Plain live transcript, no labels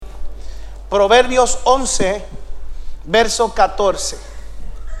Proverbios 11, verso 14.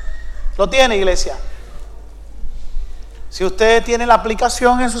 ¿Lo tiene, iglesia? Si usted tiene la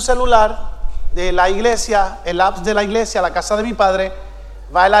aplicación en su celular de la iglesia, el app de la iglesia, la casa de mi padre,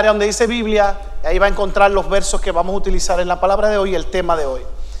 va al área donde dice Biblia, y ahí va a encontrar los versos que vamos a utilizar en la palabra de hoy y el tema de hoy.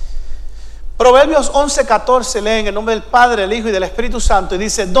 Proverbios 11, 14, lee en el nombre del Padre, del Hijo y del Espíritu Santo, y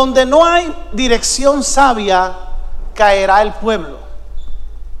dice: donde no hay dirección sabia, caerá el pueblo,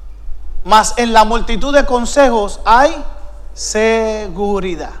 mas en la multitud de consejos hay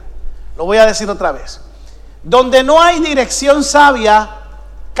seguridad. Lo voy a decir otra vez. Donde no hay dirección sabia,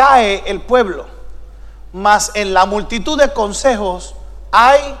 cae el pueblo, mas en la multitud de consejos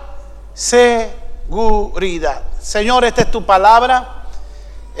hay seguridad. Señor, esta es tu palabra,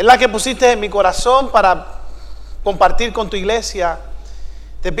 es la que pusiste en mi corazón para compartir con tu iglesia.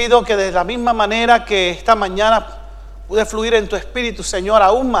 Te pido que de la misma manera que esta mañana pude fluir en tu espíritu, Señor,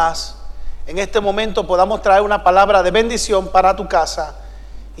 aún más, en este momento podamos traer una palabra de bendición para tu casa,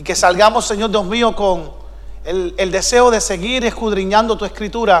 y que salgamos, Señor Dios mío, con el deseo de seguir escudriñando tu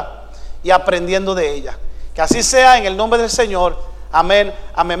escritura y aprendiendo de ella. Que así sea en el nombre del Señor. Amén,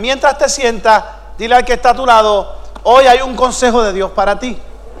 amén. Mientras te sientas, dile al que está a tu lado: hoy hay un consejo de Dios para ti.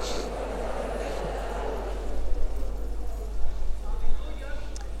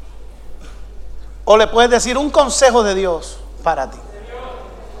 O le puedes decir: un consejo de Dios para ti.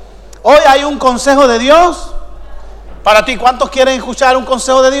 Hoy hay un consejo de Dios para ti. ¿Cuántos quieren escuchar un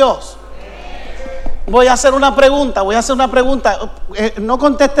consejo de Dios? Voy a hacer una pregunta. No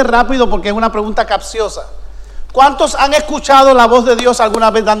conteste rápido porque es una pregunta capciosa. ¿Cuántos han escuchado la voz de Dios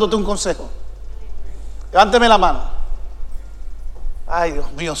alguna vez dándote un consejo? Levánteme la mano. Ay,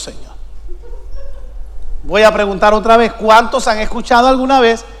 Dios mío, Señor. Voy a preguntar otra vez: ¿cuántos han escuchado alguna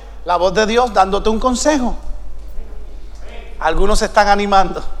vez la voz de Dios dándote un consejo? Algunos se están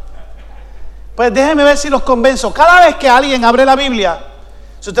animando. Pues déjeme ver si los convenzo. Cada vez que alguien abre la Biblia,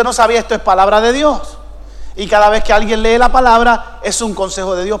 si usted no sabía, esto es palabra de Dios. Y cada vez que alguien lee la palabra, es un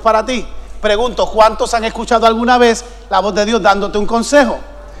consejo de Dios para ti. Pregunto: ¿cuántos han escuchado alguna vez la voz de Dios dándote un consejo?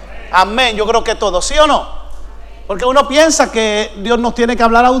 Amén. Yo creo que todos, ¿sí o no? Porque uno piensa que Dios nos tiene que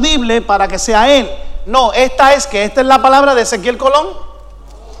hablar audible para que sea Él. No, esta es la palabra de Ezequiel Colón.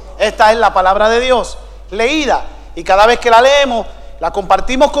 Esta es la palabra de Dios leída, y cada vez que la leemos, la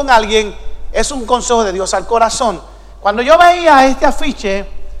compartimos con alguien, es un consejo de Dios al corazón. Cuando yo veía este afiche,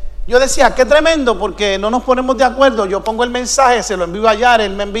 yo decía: qué tremendo, porque no nos ponemos de acuerdo. Yo pongo el mensaje, se lo envío a Yar,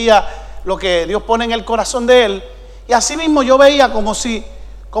 él me envía lo que Dios pone en el corazón de él, y así mismo yo veía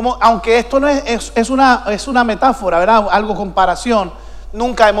aunque esto no es una metáfora, ¿verdad? Algo comparación.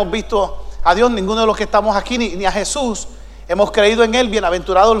 Nunca hemos visto a Dios, ninguno de los que estamos aquí, ni a Jesús. Hemos creído en Él,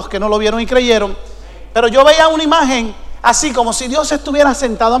 bienaventurados los que no lo vieron y creyeron. Pero yo veía una imagen así, como si Dios estuviera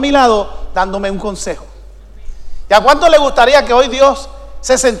sentado a mi lado dándome un consejo. ¿Y a cuánto le gustaría que hoy Dios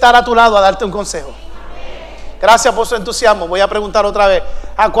se sentara a tu lado a darte un consejo? Gracias por su entusiasmo. Voy a preguntar otra vez: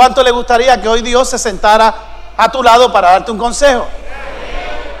 ¿a cuánto le gustaría que hoy Dios se sentara a tu lado para darte un consejo?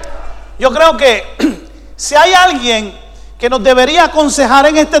 Yo creo que si hay alguien que nos debería aconsejar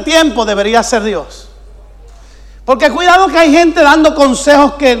en este tiempo, debería ser Dios. Porque cuidado que hay gente dando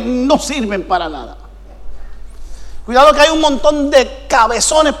consejos que no sirven para nada. Cuidado que hay un montón de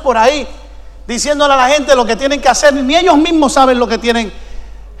cabezones por ahí diciéndole a la gente lo que tienen que hacer. Ni ellos mismos saben lo que tienen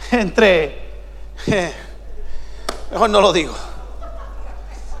mejor no lo digo.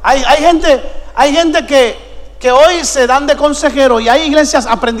 Hay gente que hoy se dan de consejero, y hay iglesias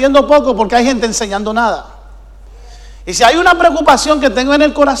aprendiendo poco porque hay gente enseñando nada. Y si hay una preocupación que tengo en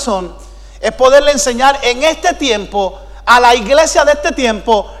el corazón, es poderle enseñar en este tiempo a la iglesia de este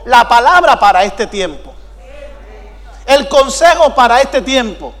tiempo la palabra para este tiempo, el consejo para este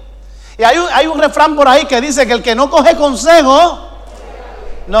tiempo. Y hay un refrán por ahí que dice que el que no coge consejo,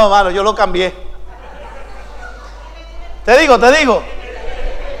 no, mano, yo lo cambié. Te digo,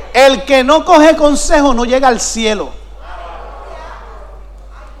 el que no coge consejo no llega al cielo.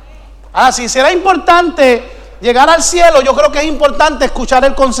 Si será importante llegar al cielo, yo creo que es importante escuchar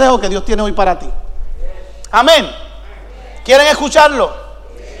el consejo que Dios tiene hoy para ti. Amén. ¿Quieren escucharlo?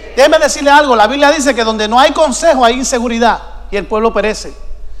 Déjenme decirle algo. La Biblia dice que donde no hay consejo hay inseguridad y el pueblo perece.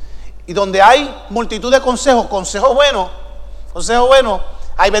 Y donde hay multitud de consejos, consejo bueno,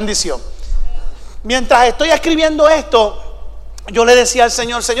 hay bendición. Mientras estoy escribiendo esto, yo le decía al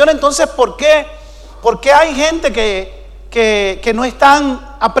Señor: Señor, entonces ¿por qué hay gente que no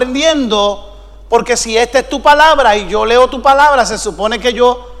están aprendiendo? Porque si esta es tu palabra y yo leo tu palabra, se supone que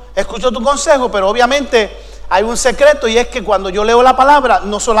yo escucho tu consejo, pero obviamente hay un secreto, y es que cuando yo leo la palabra,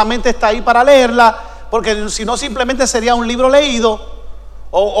 no solamente está ahí para leerla, porque si no simplemente sería un libro leído,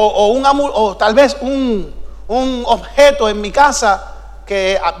 o tal vez un objeto en mi casa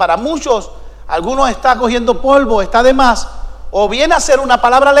que para muchos, algunos está cogiendo polvo, está de más, o viene a ser una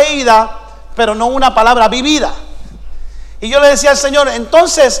palabra leída, pero no una palabra vivida. Y yo le decía al Señor,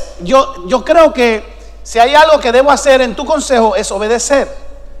 entonces yo creo que si hay algo que debo hacer en tu consejo es obedecer.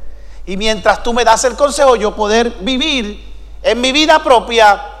 Y mientras tú me das el consejo, yo poder vivir en mi vida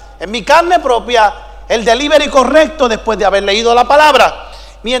propia, en mi carne propia, el delivery correcto después de haber leído la palabra.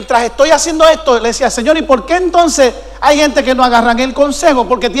 Mientras estoy haciendo esto, le decía, Señor, ¿y por qué entonces hay gente que no agarran el consejo?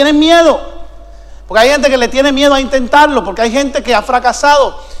 Porque tienen miedo. Porque hay gente que le tiene miedo a intentarlo. Porque hay gente que ha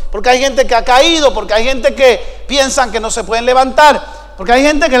fracasado. Porque hay gente que ha caído. Porque hay gente que piensan que no se pueden levantar. Porque hay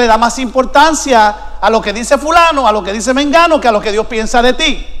gente que le da más importancia a lo que dice fulano, a lo que dice mengano, que a lo que Dios piensa de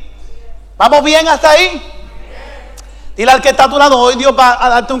ti. ¿Vamos bien hasta ahí? Dile al que está a tu lado, hoy Dios va a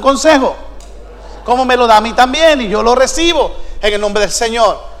darte un consejo. Como me lo da a mí también, y yo lo recibo en el nombre del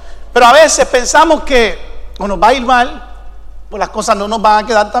Señor. Pero a veces pensamos que o nos va a ir mal, pues las cosas no nos van a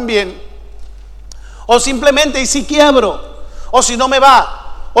quedar tan bien, o simplemente, y si quiebro, o si no me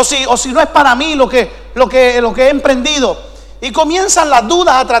va, o si no es para mí lo que he emprendido, y comienzan las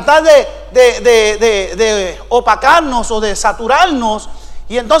dudas a tratar de opacarnos o de saturarnos.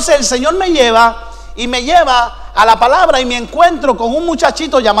 Y entonces el Señor me lleva a la palabra, y me encuentro con un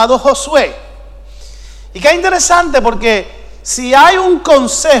muchachito llamado Josué. Y qué interesante, porque si hay un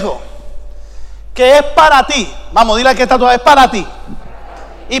consejo que es para ti, vamos, dile que está todo, es para ti.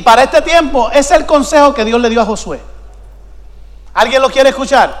 Y para este tiempo es el consejo que Dios le dio a Josué. ¿Alguien lo quiere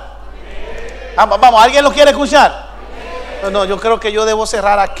escuchar? Vamos, ¿alguien lo quiere escuchar? No, yo creo que yo debo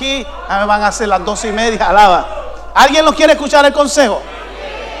cerrar aquí. Me van a hacer las 12:30, alaba. ¿Alguien lo quiere escuchar el consejo?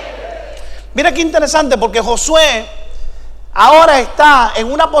 Mira qué interesante, porque Josué ahora está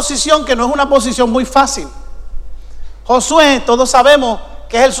en una posición que no es una posición muy fácil. Josué, todos sabemos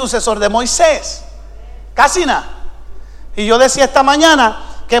que es el sucesor de Moisés. Casi nada. Y yo decía esta mañana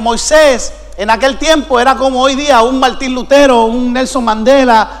que Moisés en aquel tiempo era como hoy día un Martín Lutero, un Nelson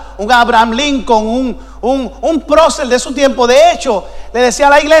Mandela, un Abraham Lincoln, un prócer de su tiempo. De hecho, le decía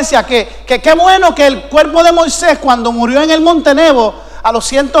a la iglesia que qué bueno que el cuerpo de Moisés, cuando murió en el Monte Nebo a los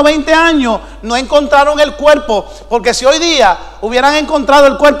 120 años, no encontraron el cuerpo, porque si hoy día hubieran encontrado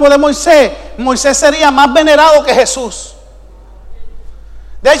el cuerpo de Moisés, Moisés sería más venerado que Jesús.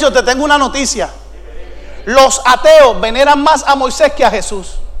 De hecho, te tengo una noticia: los ateos veneran más a Moisés que a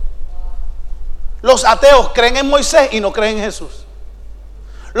Jesús. Los ateos creen en Moisés y no creen en Jesús.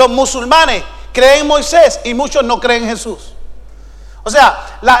 Los musulmanes creen en Moisés y muchos no creen en Jesús. O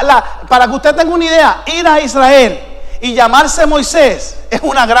sea, para que usted tenga una idea, ir a Israel y llamarse Moisés es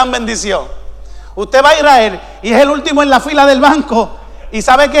una gran bendición. Usted va a Israel y es el último en la fila del banco, y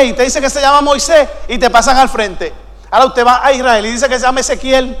 ¿sabe qué? Y te dice que se llama Moisés y te pasan al frente. Ahora usted va a Israel y dice que se llama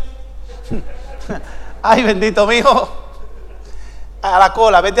Ezequiel. Ay, bendito mío. A la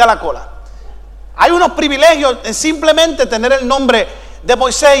cola, vete a la cola. Hay unos privilegios en simplemente tener el nombre de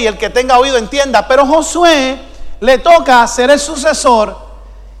Moisés, y el que tenga oído entienda. Pero Josué le toca ser el sucesor,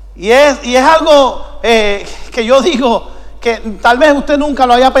 y es algo que yo digo que tal vez usted nunca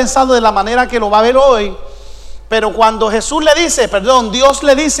lo haya pensado de la manera que lo va a ver hoy. Pero cuando Dios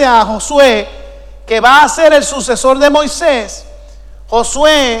le dice a Josué que va a ser el sucesor de Moisés,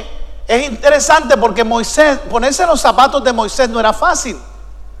 Josué, es interesante porque Moisés, ponerse los zapatos de Moisés no era fácil.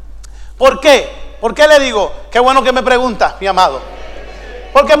 ¿Por qué? ¿Por qué le digo? Qué bueno que me pregunta, mi amado.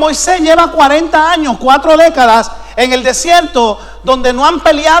 Porque Moisés lleva 40 años, 4 décadas en el desierto, donde no han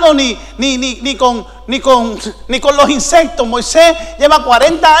peleado ni con los insectos. Moisés lleva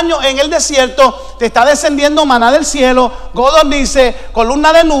 40 años en el desierto, te está descendiendo maná del cielo, codornices,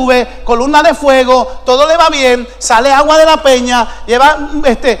 columna de nube, columna de fuego, todo le va bien, sale agua de la peña,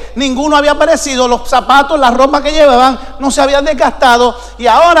 ninguno había perecido, los zapatos, la ropa que llevaban no se habían desgastado. Y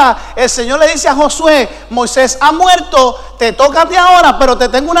ahora el Señor le dice a Josué: Moisés ha muerto, te toca a ti ahora, pero te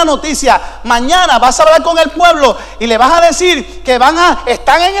tengo una noticia. Mañana vas a hablar con el pueblo y le vas a decir que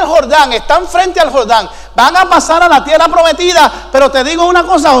están en el Jordán, están frente al Jordán, van a pasar a la tierra prometida. Pero te digo una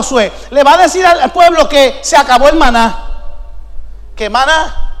cosa, Josué, le va a decir al pueblo que se acabó el maná. ¿Qué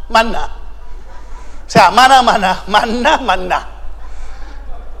maná? Maná. O sea, maná.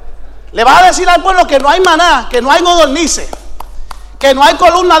 Le vas a decir al pueblo que no hay maná, que no hay codornices, que no hay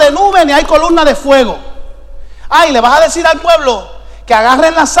columna de nube ni hay columna de fuego. Le vas a decir al pueblo que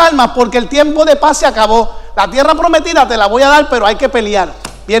agarren las armas, porque el tiempo de paz se acabó. La tierra prometida te la voy a dar, pero hay que pelear.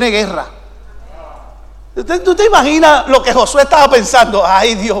 Viene guerra. ¿Tú te imaginas lo que Josué estaba pensando?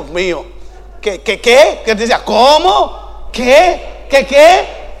 Ay, Dios mío. ¿Qué? Que decía, ¿cómo? ¿Qué?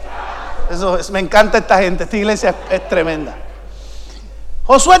 Me encanta esta gente. Esta iglesia es tremenda.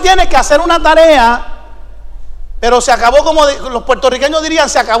 Josué tiene que hacer una tarea, pero se acabó, como los puertorriqueños dirían,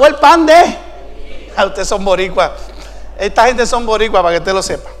 se acabó el pan de... Ustedes son boricuas. Esta gente son boricuas, para que usted lo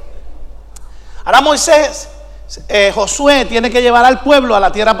sepa. Ahora Josué tiene que llevar al pueblo a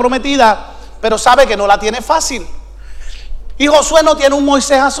la tierra prometida, pero sabe que no la tiene fácil. Y Josué no tiene un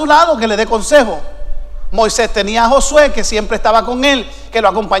Moisés a su lado que le dé consejo. Moisés tenía a Josué, que siempre estaba con él, que lo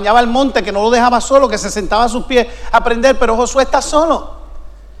acompañaba al monte, que no lo dejaba solo, que se sentaba a sus pies a aprender, pero Josué está solo.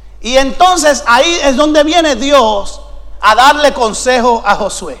 Y entonces ahí es donde viene Dios a darle consejo a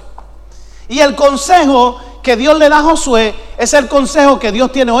Josué. Y el consejo que Dios le da a Josué es el consejo que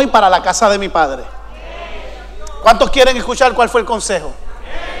Dios tiene hoy para la casa de mi padre. ¿Cuántos quieren escuchar cuál fue el consejo?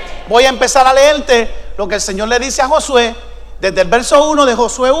 Voy a empezar a leerte lo que el Señor le dice a Josué, desde el verso 1 de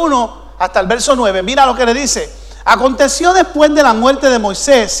Josué 1 hasta el verso 9. Mira lo que le dice. Aconteció después de la muerte de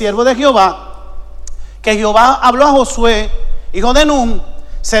Moisés, siervo de Jehová, que Jehová habló a Josué, hijo de Nun,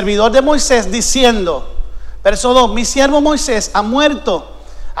 servidor de Moisés, diciendo, verso 2, mi siervo Moisés ha muerto.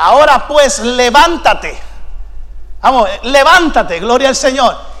 Ahora pues levántate. Vamos, levántate, gloria al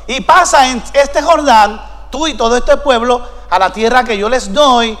Señor. Y pasa en este Jordán, tú y todo este pueblo, a la tierra que yo les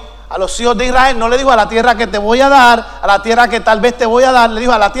doy a los hijos de Israel. No le dijo a la tierra que te voy a dar, a la tierra que tal vez te voy a dar. Le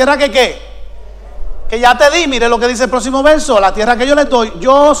dijo a la tierra que ¿qué? Que ya te di. Mire lo que dice el próximo verso. La tierra que yo les doy,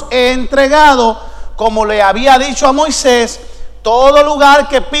 yo os he entregado, como le había dicho a Moisés, todo lugar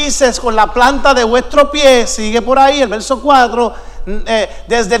que pises con la planta de vuestro pie. Sigue por ahí el verso 4.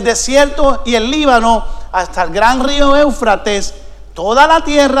 Desde el desierto y el Líbano hasta el gran río Éufrates, toda la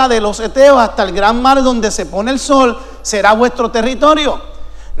tierra de los heteos hasta el gran mar donde se pone el sol, será vuestro territorio.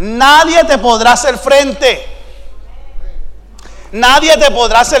 Nadie te podrá hacer frente. Nadie te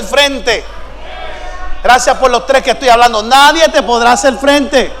podrá hacer frente. Gracias por los tres que estoy hablando. Nadie te podrá hacer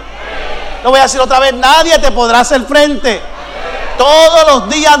frente. Lo voy a decir otra vez. Nadie te podrá hacer frente. Todos los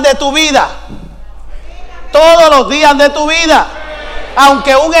días de tu vida. Todos los días de tu vida.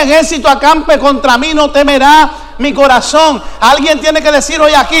 Aunque un ejército acampe contra mí, no temerá mi corazón. Alguien tiene que decir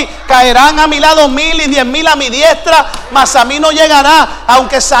hoy aquí: caerán a mi lado 1000 y 10.000 a mi diestra, mas a mí no llegará.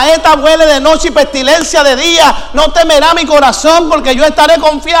 Aunque saeta vuele de noche y pestilencia de día, no temerá mi corazón, porque yo estaré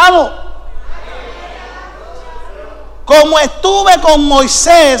confiado. Como estuve con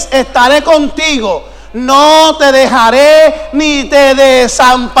Moisés, estaré contigo. No te dejaré ni te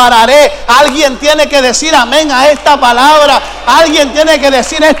desampararé. Alguien tiene que decir amén a esta palabra. Alguien tiene que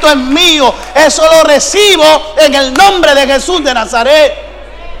decir: esto es mío. Eso lo recibo en el nombre de Jesús de Nazaret.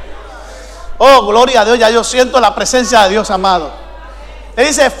 Oh, gloria a Dios. Ya yo siento la presencia de Dios, amado. Le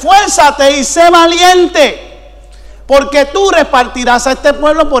dice: esfuérzate y sé valiente, porque tú repartirás a este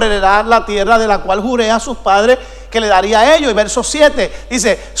pueblo por heredar la tierra de la cual juré a sus padres que le daría a ellos. Y verso 7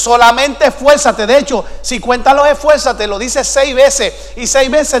 dice: solamente esfuérzate. De hecho, si cuentas los esfuérzate, lo dice 6 veces, y 6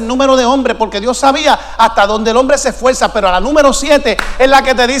 veces el número de hombre, porque Dios sabía hasta donde el hombre se esfuerza. Pero a la número 7 es la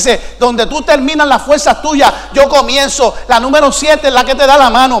que te dice: donde tú terminas las fuerzas tuyas, yo comienzo. La número 7 es la que te da la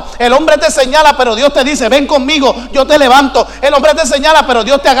mano. El hombre te señala, pero Dios te dice: ven conmigo, yo te levanto. El hombre te señala, pero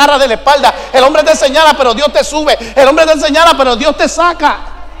Dios te agarra de la espalda. El hombre te señala, pero Dios te sube. El hombre te señala, pero Dios te saca.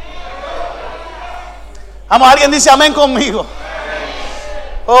 Vamos, alguien dice amén conmigo.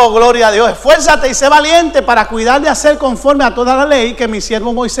 Oh, gloria a Dios. Esfuérzate y sé valiente para cuidar de hacer conforme a toda la ley que mi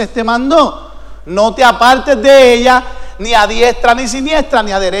siervo Moisés te mandó. No te apartes de ella, ni a diestra ni siniestra,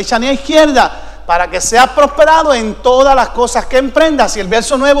 ni a derecha ni a izquierda, para que seas prosperado en todas las cosas que emprendas. Y el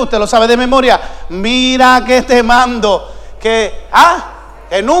verso 9, usted lo sabe de memoria: mira que te mando, que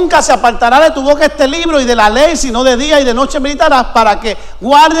nunca se apartará de tu boca este libro y de la ley, sino de día y de noche meditarás, para que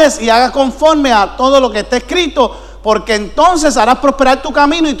guardes y hagas conforme a todo lo que está escrito, porque entonces harás prosperar tu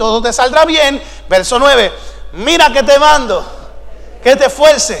camino y todo te saldrá bien. Verso 9, mira que te mando, que te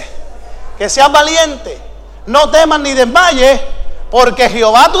esfuerces, que seas valiente, no temas ni desmayes, porque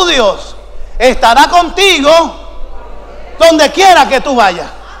Jehová tu Dios estará contigo donde quiera que tú vayas.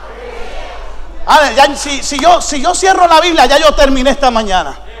 Si yo cierro la Biblia, ya yo terminé esta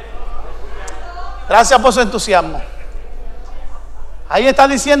mañana. Gracias por su entusiasmo. Ahí está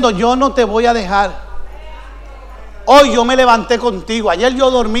diciendo: yo no te voy a dejar. Hoy yo me levanté contigo. Ayer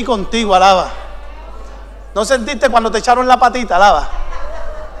yo dormí contigo. Alaba. ¿No sentiste cuando te echaron la patita? Alaba.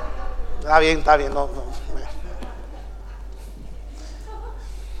 Está bien, está bien. No.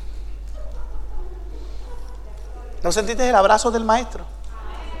 ¿No sentiste el abrazo del maestro?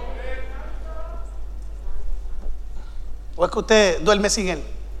 ¿O es que usted duerme sin él?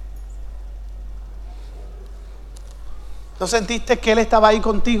 ¿No sentiste que él estaba ahí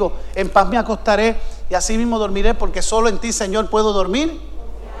contigo? En paz me acostaré y así mismo dormiré, porque solo en ti, Señor, puedo dormir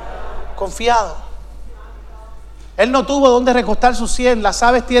confiado. Él no tuvo donde recostar su sien. Las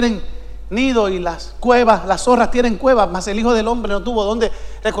aves tienen nido y las cuevas, las zorras tienen cuevas, mas el Hijo del Hombre no tuvo donde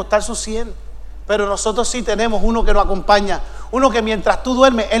recostar su sien. Pero nosotros sí tenemos uno que nos acompaña, uno que mientras tú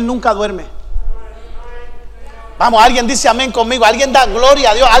duermes, Él nunca duerme. Vamos, alguien dice amén conmigo, alguien da gloria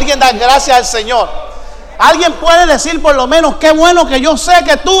a Dios, alguien da gracias al Señor. Alguien puede decir por lo menos, qué bueno que yo sé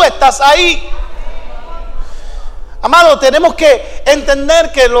que tú estás ahí. Amado, tenemos que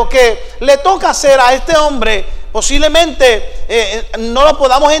entender que lo que le toca hacer a este hombre, posiblemente no lo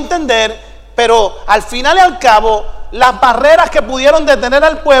podamos entender, pero al final y al cabo, las barreras que pudieron detener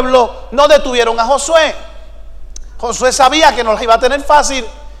al pueblo no detuvieron a Josué. Josué sabía que no las iba a tener fácil,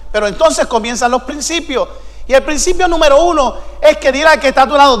 pero entonces comienzan los principios. Y el principio número 1 es que dile al que está a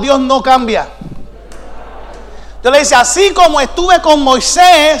tu lado, Dios no cambia. Dios le dice, así como estuve con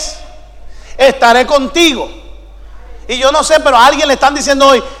Moisés, estaré contigo. Y yo no sé, pero a alguien le están diciendo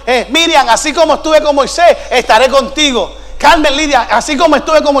hoy, Miriam, así como estuve con Moisés, estaré contigo. Carmen, Lidia, así como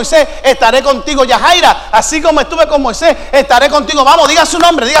estuve con Moisés, estaré contigo. Yajaira, así como estuve con Moisés, estaré contigo. Vamos, diga su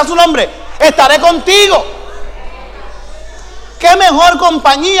nombre, estaré contigo. ¿Qué mejor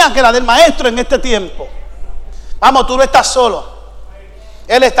compañía que la del maestro en este tiempo? Vamos, tú no estás solo,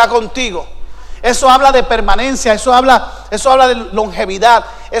 Él está contigo. Eso habla de permanencia, eso habla de longevidad,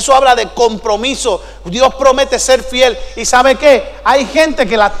 eso habla de compromiso. Dios promete ser fiel. ¿Y sabe qué? Hay gente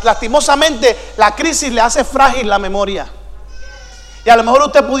que lastimosamente la crisis le hace frágil la memoria. Y a lo mejor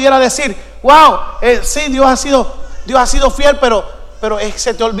usted pudiera decir, wow, sí, Dios ha sido fiel, pero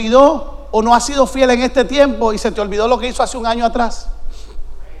se te olvidó o no ha sido fiel en este tiempo y se te olvidó lo que hizo hace un año atrás,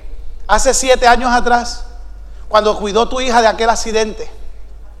 hace 7 años atrás, cuando cuidó tu hija de aquel accidente,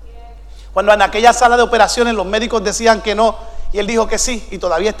 cuando en aquella sala de operaciones los médicos decían que no y él dijo que sí y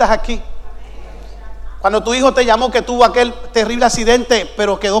todavía estás aquí. Cuando tu hijo te llamó que tuvo aquel terrible accidente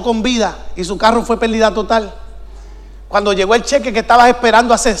pero quedó con vida y su carro fue pérdida total. Cuando llegó el cheque que estabas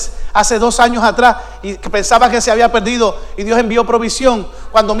esperando hace 2 años atrás y que pensabas que se había perdido y Dios envió provisión.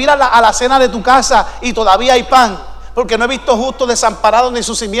 Cuando miras a la cena de tu casa y todavía hay pan, porque no he visto justo desamparado ni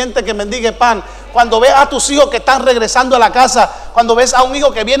su simiente que mendigue pan. Cuando ves a tus hijos que están regresando a la casa, cuando ves a un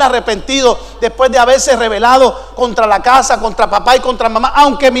hijo que viene arrepentido después de haberse rebelado contra la casa, contra papá y contra mamá,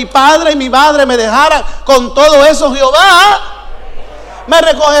 aunque mi padre y mi madre me dejaran, con todo eso Jehová me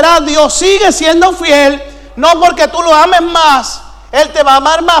recogerá. Dios sigue siendo fiel. No porque tú lo ames más, Él te va a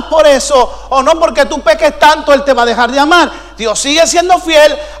amar más por eso. O no porque tú peques tanto, Él te va a dejar de amar. Dios sigue siendo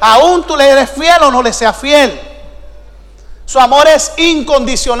fiel, aún tú le eres fiel o no le seas fiel. Su amor es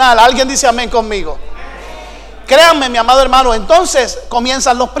incondicional. ¿Alguien dice amén conmigo? Créanme, mi amado hermano. Entonces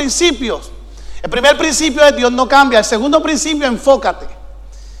comienzan los principios. El primer principio es Dios no cambia. El segundo principio, enfócate.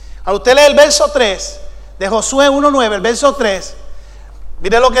 Cuando usted lee el verso 3 de Josué 1:9, el verso 3,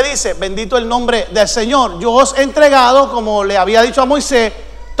 mire lo que dice: bendito el nombre del Señor. Yo os he entregado, como le había dicho a Moisés,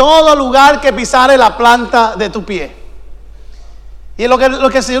 todo lugar que pisare la planta de tu pie. Y lo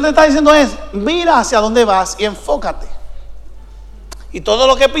que el Señor te está diciendo es: mira hacia dónde vas y enfócate. Y todo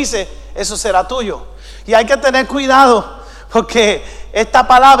lo que pise, eso será tuyo. Y hay que tener cuidado, porque esta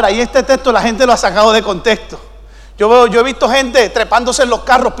palabra y este texto la gente lo ha sacado de contexto. Yo he visto gente trepándose en los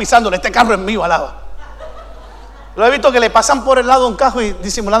carros, pisándole: este carro es mío, alaba. Lo he visto que le pasan por el lado de un carro y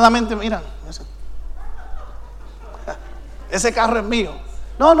disimuladamente miran: ese carro es mío.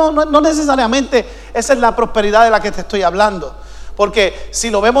 No necesariamente esa es la prosperidad de la que te estoy hablando. Porque si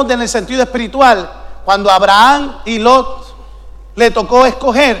lo vemos en el sentido espiritual, cuando Abraham y Lot le tocó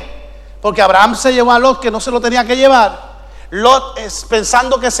escoger, porque Abraham se llevó a Lot que no se lo tenía que llevar, Lot,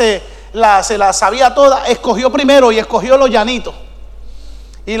 pensando que se la sabía toda, escogió primero y escogió los llanitos.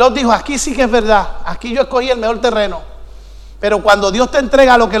 Y Lot dijo: aquí sí que es verdad, aquí yo escogí el mejor terreno. Pero cuando Dios te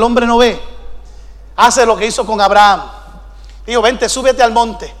entrega lo que el hombre no ve, hace lo que hizo con Abraham. Dijo: vente, súbete al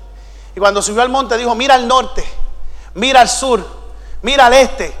monte. Y cuando subió al monte dijo: mira al norte, mira al sur, mira al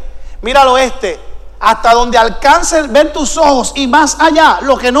este, mira al oeste, hasta donde alcances ver tus ojos, y más allá,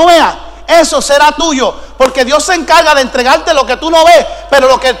 lo que no veas, eso será tuyo. Porque Dios se encarga de entregarte lo que tú no ves, pero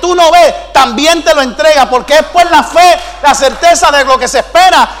lo que tú no ves también te lo entrega, porque es por la fe, la certeza de lo que se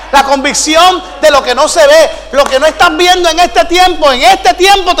espera, la convicción de lo que no se ve. Lo que no estás viendo en este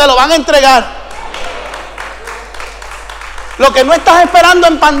tiempo te lo van a entregar. Lo que no estás esperando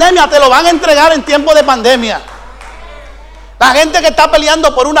en pandemia te lo van a entregar en tiempo de pandemia. La gente que está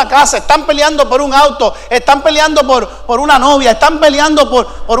peleando por una casa, están peleando por un auto, están peleando por una novia, están peleando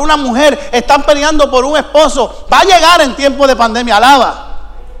por una mujer, están peleando por un esposo, va a llegar en tiempo de pandemia.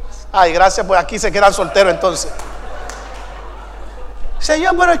 Alaba. Ay, gracias, pues aquí se quedan solteros entonces.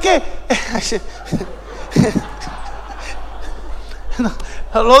 Señor, pero es que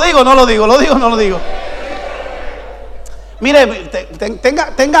 ¿lo digo o no lo digo? ¿Lo digo o no lo digo? Mire,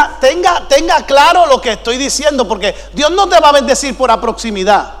 tenga claro lo que estoy diciendo, porque Dios no te va a bendecir por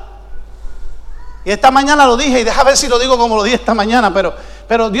proximidad. Y esta mañana lo dije, y deja ver si lo digo como lo dije esta mañana,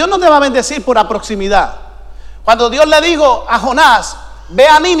 pero Dios no te va a bendecir por proximidad. Cuando Dios le dijo a Jonás, ve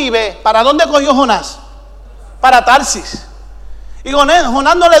a Nínive, ¿para dónde cogió Jonás? Para Tarsis. Y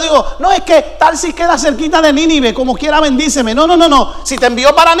Jonás no le dijo, no, es que Tarsis queda cerquita de Nínive, como quiera bendíceme. No. Si te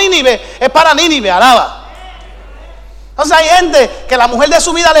envió para Nínive, es para Nínive, alaba. Entonces hay gente que la mujer de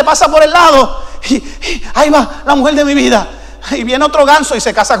su vida le pasa por el lado y ahí va la mujer de mi vida. Y viene otro ganso y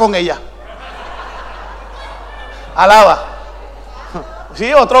se casa con ella. Alaba.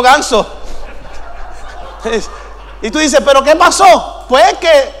 Sí, otro ganso. Y tú dices, ¿pero qué pasó? Pues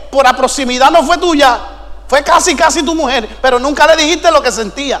que por la proximidad no fue tuya. Fue casi tu mujer, pero nunca le dijiste lo que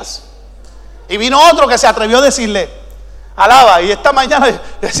sentías. Y vino otro que se atrevió a decirle, alaba. Y esta mañana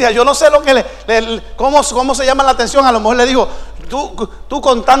decía, yo no sé lo que cómo se llama la atención. A lo mejor le dijo, tú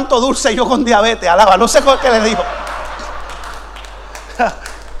con tanto dulce y yo con diabetes, alaba. No sé qué le dijo.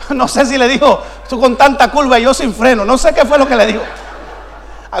 No sé si le dijo, tú con tanta curva y yo sin freno. No sé qué fue lo que le dijo.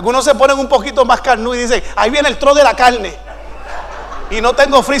 Algunos se ponen un poquito más carnudos y dicen, ahí viene el tro de la carne y no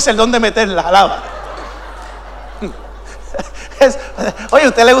tengo freezer donde meterla, alaba. Oye, ¿a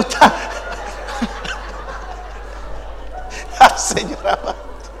usted le gusta? Señora,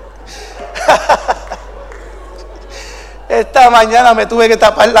 esta mañana me tuve que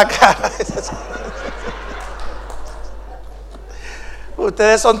tapar la cara.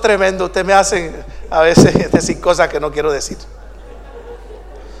 Ustedes son tremendos. Ustedes me hacen a veces decir cosas que no quiero decir.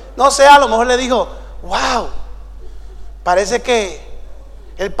 No sé, a lo mejor le digo, wow, parece que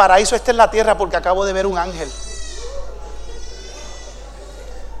el paraíso está en la tierra porque acabo de ver un ángel.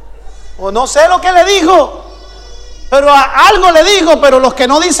 O no sé lo que le dijo, pero algo le dijo. Pero los que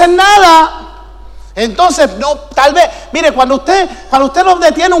no dicen nada, entonces no, tal vez, mire, cuando usted lo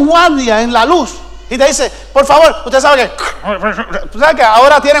detiene un guardia en la luz y te dice, por favor, usted sabe que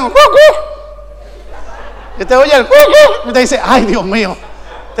ahora tienen un y te oye el y te dice, ay Dios mío,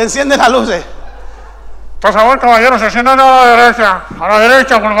 te encienden las luces. Por favor, caballero, se sientan a la derecha,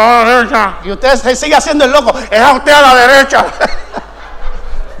 por favor, a la derecha. Y usted se sigue haciendo el loco, es a usted a la derecha.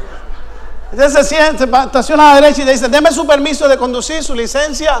 Usted se estaciona a la derecha y le dice, deme su permiso de conducir, su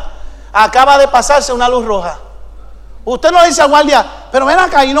licencia, acaba de pasarse una luz roja. Usted no le dice al guardia, pero ven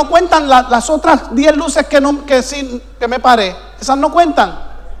acá, y no cuentan las otras 10 luces que me paré, esas no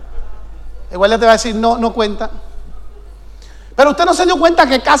cuentan. El guardia te va a decir, no cuentan. Pero usted no se dio cuenta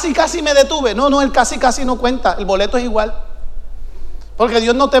que casi me detuve. No, el casi no cuenta, el boleto es igual. Porque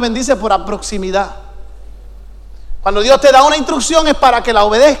Dios no te bendice por proximidad. Cuando Dios te da una instrucción es para que la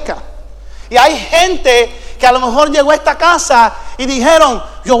obedezca. Y hay gente que a lo mejor llegó a esta casa y dijeron,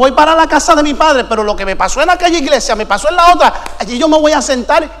 yo voy para la casa de mi padre, pero lo que me pasó en aquella iglesia, me pasó en la otra, allí yo me voy a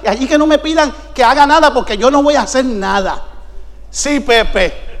sentar y allí que no me pidan que haga nada porque yo no voy a hacer nada. Sí,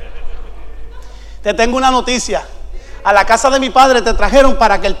 Pepe. Te tengo una noticia. A la casa de mi padre te trajeron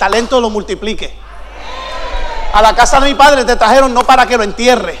para que el talento lo multiplique. A la casa de mi padre te trajeron no para que lo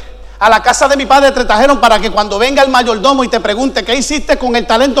entierre. A la casa de mi padre te trajeron para que cuando venga el mayordomo y te pregunte ¿qué hiciste con el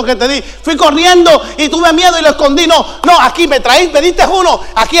talento que te di? Fui corriendo y tuve miedo y lo escondí. No, aquí me diste 1,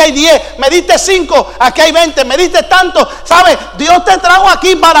 aquí hay 10, me diste 5, aquí hay 20, me diste tanto. ¿Sabes? Dios te trajo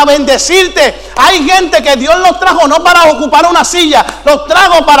aquí para bendecirte. Hay gente que Dios los trajo no para ocupar una silla, los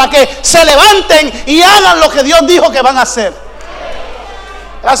trajo para que se levanten y hagan lo que Dios dijo que van a hacer.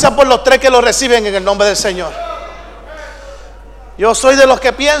 Gracias por los 3 que lo reciben en el nombre del Señor. Yo soy de los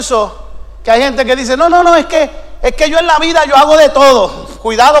que pienso que hay gente que dice, no, es que yo en la vida yo hago de todo.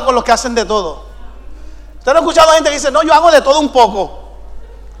 Cuidado con los que hacen de todo. ¿Usted no ha escuchado a gente que dice, no, yo hago de todo un poco?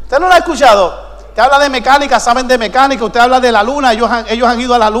 ¿Usted no lo ha escuchado? Usted habla de mecánica, saben de mecánica. Usted habla de la luna, ellos han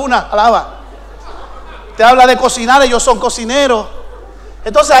ido a la luna, alaba. Usted habla de cocinar, ellos son cocineros.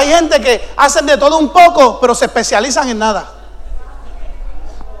 Entonces hay gente que hacen de todo un poco, pero se especializan en nada.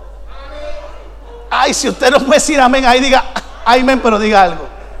 Ay, si usted no puede decir amén, ahí diga amén, pero diga algo.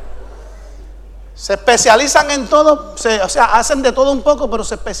 Se especializan en todo, hacen de todo un poco, pero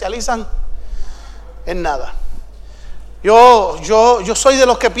se especializan en nada. Yo soy de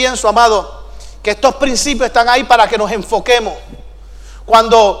los que pienso, amado, que estos principios están ahí para que nos enfoquemos.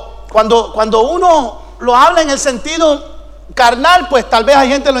 Cuando uno lo habla en el sentido carnal, pues tal vez hay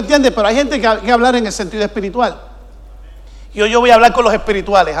gente que lo entiende, pero hay gente que hay que hablar en el sentido espiritual. Y hoy yo voy a hablar con los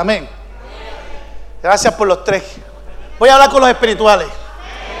espirituales, amén. Gracias por los 3. Voy a hablar con los espirituales.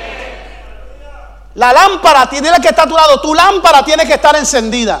 La lámpara, dile que está a tu lado, tu lámpara tiene que estar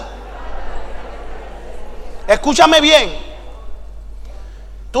encendida. Escúchame bien.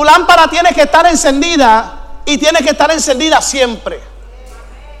 Tu lámpara tiene que estar encendida y tiene que estar encendida siempre.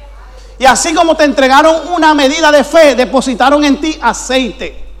 Y así como te entregaron una medida de fe, depositaron en ti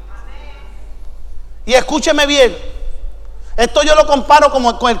aceite. Y escúcheme bien, esto yo lo comparo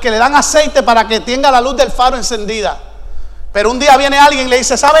como con el que le dan aceite para que tenga la luz del faro encendida. Pero un día viene alguien y le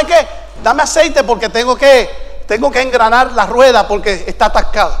dice, ¿sabe qué? Dame aceite porque tengo que engranar la rueda porque está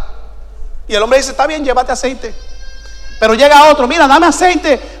atascada. Y el hombre dice, está bien, llévate aceite. Pero llega otro, mira, dame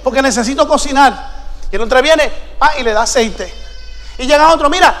aceite porque necesito cocinar. Y el otro viene y le da aceite. Y llega otro,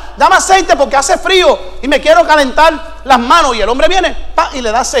 mira, dame aceite porque hace frío y me quiero calentar las manos. Y el hombre viene y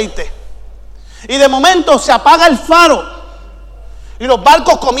le da aceite. Y de momento se apaga el faro. Y los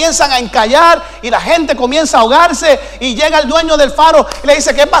barcos comienzan a encallar y la gente comienza a ahogarse. Y llega el dueño del faro y le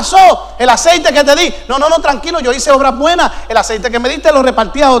dice, ¿qué pasó? El aceite que te di. No, tranquilo, yo hice obras buenas. El aceite que me diste lo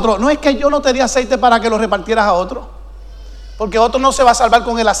repartí a otro. No es que yo no te di aceite para que lo repartieras a otro, porque otro no se va a salvar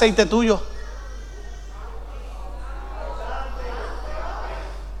con el aceite tuyo.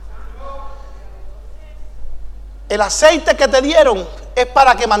 El aceite que te dieron es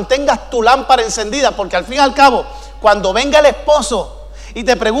para que mantengas tu lámpara encendida, porque al fin y al cabo, cuando venga el esposo y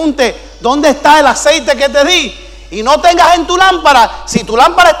te pregunte, ¿dónde está el aceite que te di? Y no tengas en tu lámpara, si tu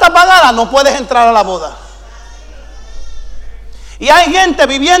lámpara está apagada, no puedes entrar a la boda. Y hay gente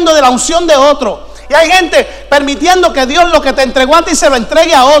viviendo de la unción de otro. Y hay gente permitiendo que Dios lo que te entregó a ti se lo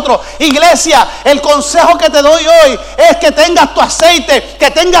entregue a otro. Iglesia, el consejo que te doy hoy es que tengas tu aceite, que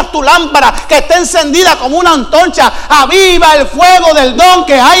tengas tu lámpara, que esté encendida como una antorcha. Aviva el fuego del don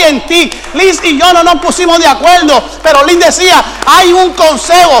que hay en ti. Liz y yo no nos pusimos de acuerdo, pero Liz decía, hay un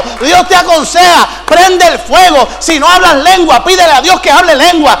consejo. Dios te aconseja, prende el fuego. Si no hablas lengua, pídele a Dios que hable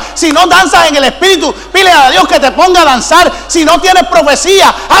lengua. Si no danzas en el espíritu, pídele a Dios que te ponga a danzar. Si no tienes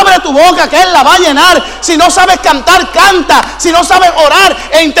profecía, abre tu boca que Él la va a llenar. Si no sabes cantar, canta. Si no sabes orar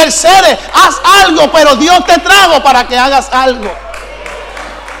e intercede, haz algo, pero Dios te trajo para que hagas algo.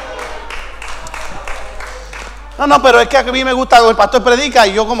 No, pero es que a mí me gusta, el pastor predica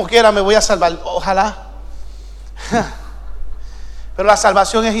y yo como quiera me voy a salvar. Ojalá. Pero la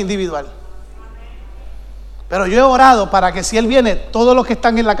salvación es individual. Pero yo he orado para que si Él viene, todos los que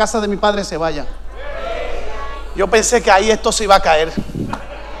están en la casa de mi Padre se vayan. Yo pensé que ahí esto se iba a caer.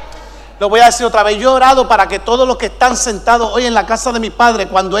 Lo voy a decir otra vez, yo he orado para que todos los que están sentados hoy en la casa de mi Padre,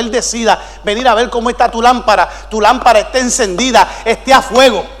 cuando Él decida venir a ver cómo está tu lámpara esté encendida, esté a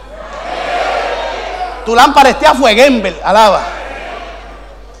fuego. Tu lámpara esté a fueguembel, alaba.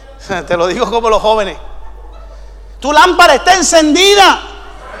 Te lo digo como los jóvenes. Tu lámpara esté encendida.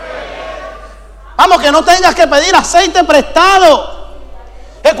 Vamos, que no tengas que pedir aceite prestado.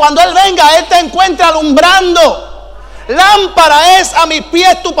 Que cuando Él venga, Él te encuentre alumbrando. Lámpara es a mis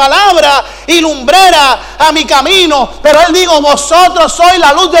pies tu palabra y lumbrera a mi camino. Pero Él dijo, vosotros sois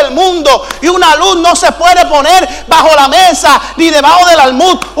la luz del mundo. Y una luz no se puede poner bajo la mesa ni debajo del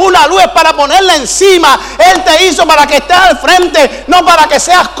almud. Una luz es para ponerla encima. Él te hizo para que estés al frente, no para que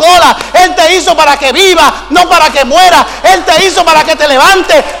seas cola. Él te hizo para que vivas, no para que mueras. Él te hizo para que te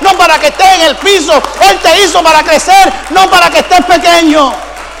levantes, no para que estés en el piso. Él te hizo para crecer, no para que estés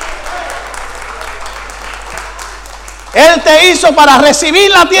pequeño. Él te hizo para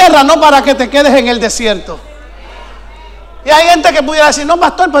recibir la tierra, no para que te quedes en el desierto. Y hay gente que pudiera decir, no,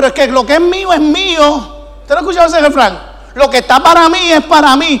 pastor, pero es que lo que es mío es mío. ¿Usted no ha escuchado ese refrán? Lo que está para mí es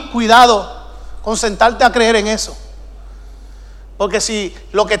para mí. Cuidado con sentarte a creer en eso. Porque si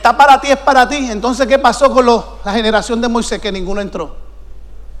lo que está para ti es para ti, entonces ¿qué pasó con la generación de Moisés? Que ninguno entró.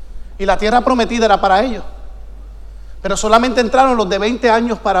 Y la tierra prometida era para ellos. Pero solamente entraron los de 20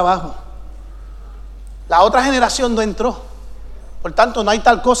 años para abajo. La otra generación no entró. Por tanto, no hay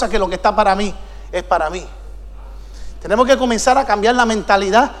tal cosa que lo que está para mí es para mí. Tenemos que comenzar a cambiar la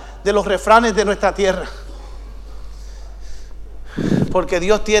mentalidad de los refranes de nuestra tierra. Porque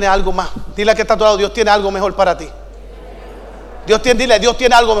Dios tiene algo más. Dile a que está a tu lado, Dios tiene algo mejor para ti. Dios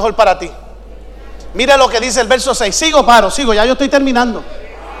tiene algo mejor para ti. Mire lo que dice el verso 6. Sigo, ya yo estoy terminando.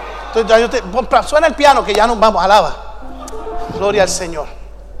 Suena el piano que ya nos vamos, alaba. Gloria al Señor.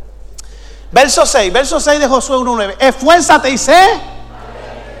 Verso 6 de Josué 1:9. Esfuérzate y sé.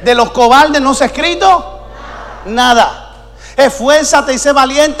 De los cobardes no se ha escrito nada. Esfuérzate y sé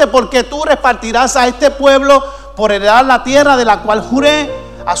valiente, porque tú repartirás a este pueblo por heredar la tierra de la cual juré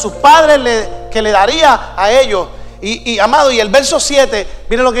a sus padres que le daría a ellos. Y amado, y el verso 7,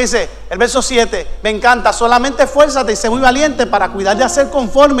 mire lo que dice, el verso 7, me encanta. Solamente esfuérzate y sé muy valiente para cuidar de hacer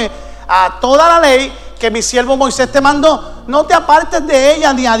conforme a toda la ley que mi siervo Moisés te mandó. No te apartes de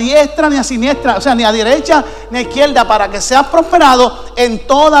ella ni a diestra ni a siniestra, o sea, ni a derecha ni a izquierda, para que seas prosperado en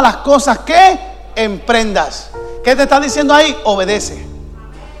todas las cosas que emprendas. ¿Qué te está diciendo ahí? Obedece.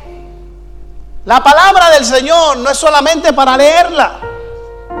 La palabra del Señor no es solamente para leerla.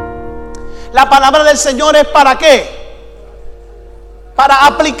 La palabra del Señor es ¿para qué? Para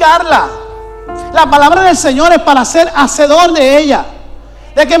aplicarla. La palabra del Señor es para ser hacedor de ella.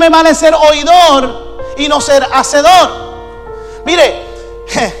 ¿De qué me vale ser oidor y no ser hacedor? Mire,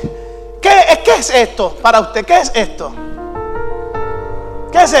 ¿qué es esto para usted? ¿Qué es esto?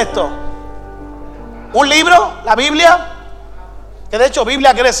 ¿Qué es esto? ¿Un libro? ¿La Biblia? Que de hecho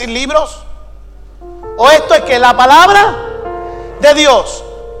Biblia quiere decir libros. ¿O esto es que la palabra de Dios?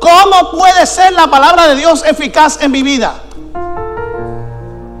 ¿Cómo puede ser la palabra de Dios eficaz en mi vida?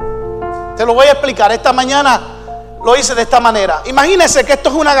 Te lo voy a explicar. Esta mañana lo hice de esta manera. Imagínense que esto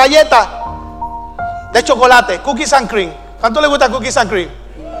es una galleta de chocolate, cookies and cream. ¿Cuánto le gusta cookies and cream?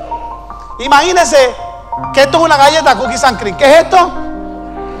 Imagínense que esto es una galleta cookies and cream. ¿Qué es esto?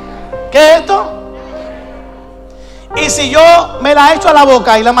 ¿Qué es esto? Y si yo me la echo a la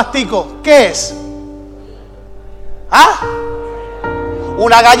boca y la mastico, ¿qué es? ¿Ah?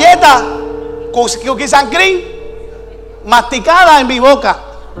 Una galleta cookies and cream masticada en mi boca.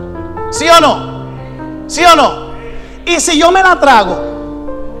 ¿Sí o no? ¿Sí o no? Y si yo me la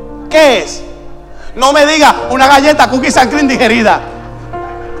trago, ¿qué es? No me diga una galleta cookies and cream digerida.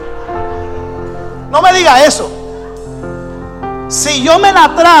 No me diga eso. Si yo me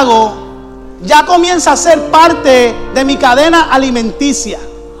la trago, ya comienza a ser parte de mi cadena alimenticia.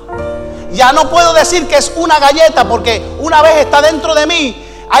 Ya no puedo decir que es una galleta, porque una vez está dentro de mí,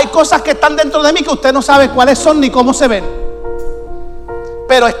 hay cosas que están dentro de mí que usted no sabe cuáles son ni cómo se ven.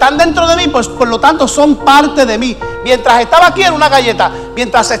 Pero están dentro de mí, pues por lo tanto son parte de mí. Mientras estaba aquí era una galleta.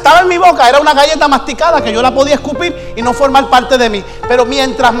 Mientras estaba en mi boca era una galleta masticada que yo la podía escupir y no formar parte de mí. Pero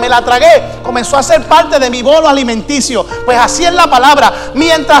mientras me la tragué, comenzó a ser parte de mi bolo alimenticio. Pues así es la palabra.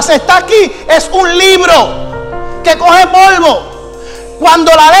 Mientras está aquí es un libro que coge polvo.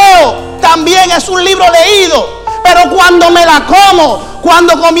 Cuando la leo también es un libro leído. Pero cuando me la como,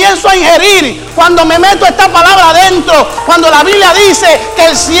 cuando comienzo a ingerir, cuando me meto esta palabra adentro, cuando la Biblia dice que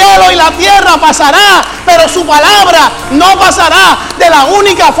el cielo y la tierra pasará, pero su palabra no pasará. De la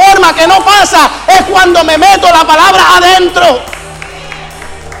única forma que no pasa es cuando me meto la palabra adentro.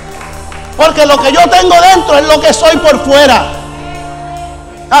 Porque lo que yo tengo dentro es lo que soy por fuera.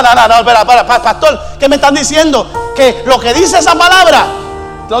 No, espera, pastor, ¿qué me están diciendo? Que lo que dice esa palabra,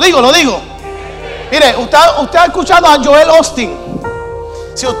 lo digo. Mire, usted ha escuchado a Joel Osteen.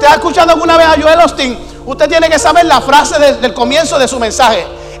 Si usted ha escuchado alguna vez a Joel Osteen, usted tiene que saber la frase del comienzo de su mensaje.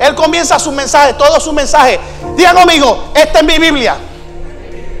 Él comienza su mensaje, todo su mensaje. Diga conmigo, esta es mi Biblia.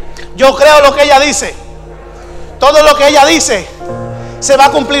 Yo creo lo que ella dice. Todo lo que ella dice se va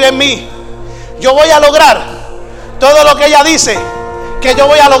a cumplir en mí. Yo voy a lograr todo lo que ella dice que yo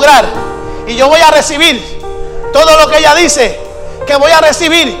voy a lograr. Y yo voy a recibir todo lo que ella dice que voy a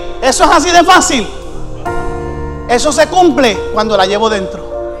recibir. Eso es así de fácil. Eso se cumple cuando la llevo dentro.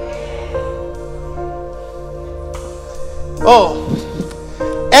 Oh,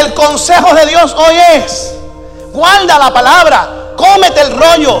 el consejo de Dios hoy es: guarda la palabra, cómete el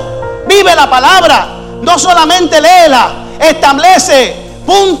rollo, vive la palabra, no solamente léela, establece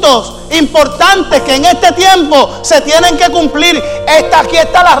puntos importantes que en este tiempo se tienen que cumplir. Aquí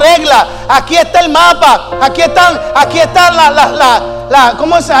está la regla, aquí está el mapa, aquí están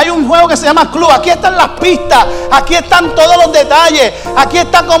 ¿cómo es? Hay un juego que se llama club. Aquí están las pistas, aquí están todos los detalles, aquí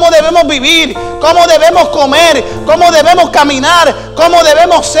está cómo debemos vivir, cómo debemos comer, cómo debemos caminar, cómo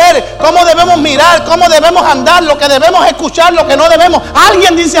debemos ser, cómo debemos mirar, cómo debemos andar, lo que debemos escuchar, lo que no debemos.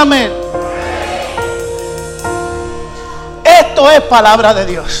 Alguien dice amén. Esto es palabra de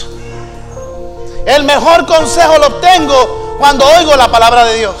Dios. El mejor consejo lo obtengo cuando oigo la palabra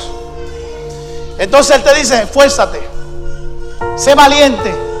de Dios. Entonces Él te dice: esfuérzate, sé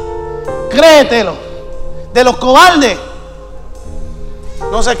valiente, créetelo. De los cobardes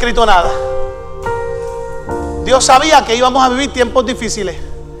no se ha escrito nada. Dios sabía que íbamos a vivir tiempos difíciles.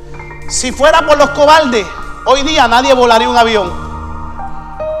 Si fuera por los cobardes, hoy día nadie volaría un avión.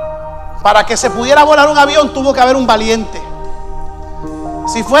 Para que se pudiera volar un avión tuvo que haber un valiente.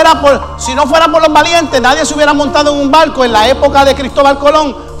 Si no fuera por los valientes, nadie se hubiera montado en un barco en la época de Cristóbal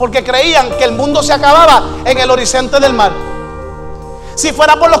Colón, porque creían que el mundo se acababa en el horizonte del mar. Si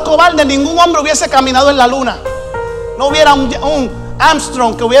fuera por los cobardes, ningún hombre hubiese caminado en la luna. No hubiera un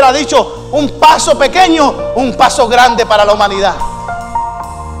Armstrong que hubiera dicho: un paso pequeño, un paso grande para la humanidad.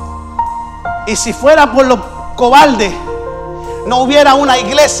 Y si fuera por los cobardes, no hubiera una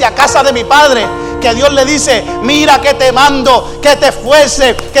iglesia, casa de mi padre, que Dios le dice: mira que te mando, que te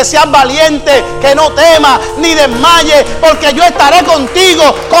esfuerces, que seas valiente, que no temas ni desmayes, porque yo estaré contigo,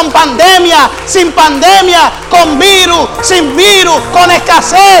 con pandemia, sin pandemia, con virus, sin virus, con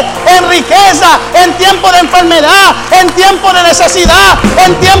escasez, en riqueza, en tiempo de enfermedad, en tiempo de necesidad,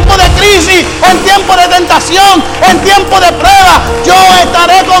 en tiempo de crisis, en tiempo de tentación, en tiempo de prueba. Yo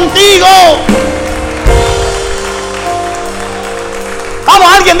estaré contigo.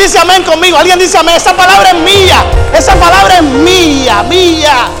 Vamos, alguien dice amén conmigo. Alguien dice amén. Esa palabra es mía. Esa palabra es mía,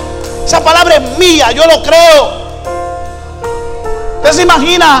 mía. Esa palabra es mía. Yo lo creo. Usted se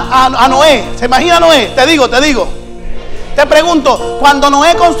imagina a Noé. ¿Se imagina a Noé? Te digo. Te pregunto, cuando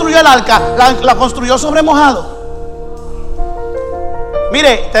Noé construyó el arca, ¿la construyó sobre mojado?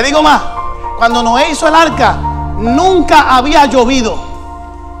 Mire, te digo más. Cuando Noé hizo el arca, nunca había llovido.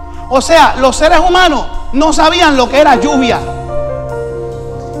 O sea, los seres humanos no sabían lo que era lluvia.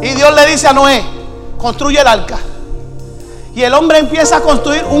 Y Dios le dice a Noé: construye el arca. Y el hombre empieza a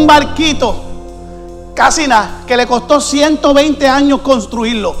construir un barquito, casi nada, que le costó 120 años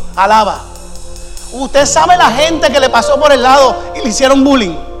construirlo. Alaba. Usted sabe la gente que le pasó por el lado y le hicieron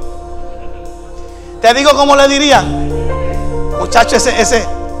bullying. Te digo cómo le dirían: muchacho,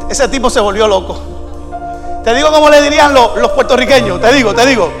 ese tipo se volvió loco. Te digo cómo le dirían los puertorriqueños. Te digo,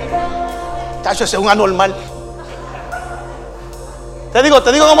 muchacho, ese es un anormal. Te digo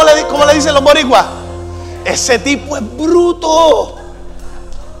cómo le dicen los boricuas: ese tipo es bruto.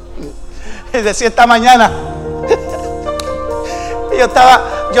 Decía esta mañana,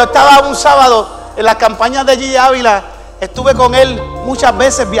 yo estaba un sábado en las campañas de Gigi Ávila. Estuve con él muchas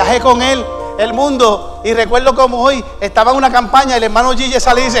veces, viajé con él el mundo, y recuerdo como hoy estaba en una campaña y el hermano Gigi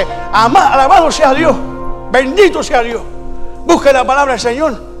sale y dice: alabado sea Dios, bendito sea Dios, busque la palabra del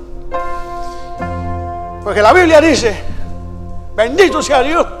Señor, porque la Biblia dice: bendito sea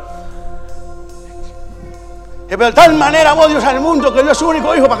Dios, que de tal manera amó Dios al mundo que dio su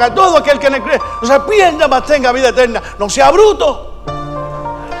único hijo, para que todo aquel que en él cree no se pierda, mas tenga vida eterna. No sea bruto.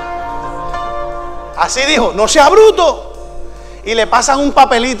 Así dijo: no sea bruto. Y le pasan un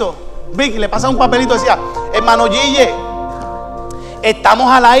papelito, Vic, le pasan un papelito, decía: hermano Gille,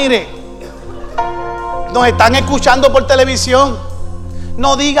 estamos al aire, nos están escuchando por televisión,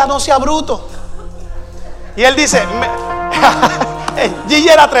 no diga no sea bruto. Y él dice, Gigi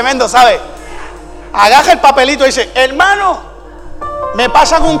era tremendo, ¿sabe? Agarra el papelito y dice: hermano, me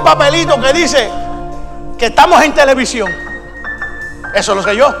pasan un papelito que dice que estamos en televisión. Eso lo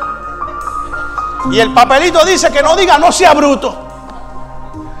sé yo. Y el papelito dice que no diga no sea bruto.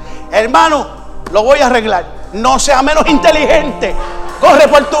 Hermano, lo voy a arreglar. No sea menos inteligente. Corre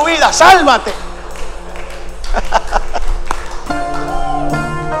por tu vida, sálvate.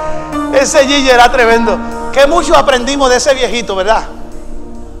 Ese Gigi era tremendo. Que mucho aprendimos de ese viejito, ¿verdad?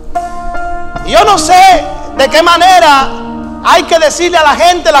 Yo no sé de qué manera hay que decirle a la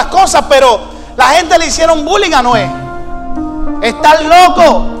gente las cosas, pero la gente le hicieron bullying a Noé. Estás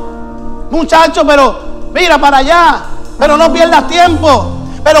loco, muchacho, pero mira para allá, pero no pierdas tiempo.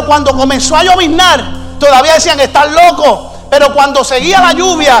 Pero cuando comenzó a lloviznar, todavía decían: estás loco. Pero cuando seguía la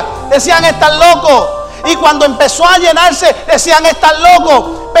lluvia, decían: estás loco. Y cuando empezó a llenarse, decían: estás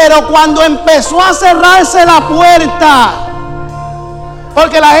loco. Pero cuando empezó a cerrarse la puerta,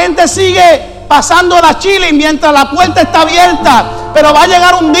 porque la gente sigue pasando la chile mientras la puerta está abierta, pero va a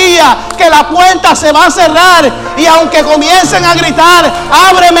llegar un día que la puerta se va a cerrar, y aunque comiencen a gritar: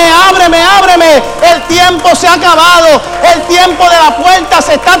 ábreme, ábreme, ábreme, el tiempo se ha acabado, el tiempo de la puerta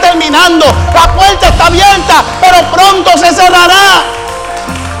se está terminando, la puerta está abierta, pero pronto se cerrará.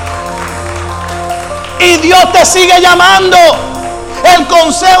 Y Dios te sigue llamando. El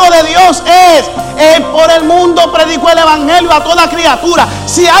consejo de Dios es por el mundo predicó el evangelio a toda criatura.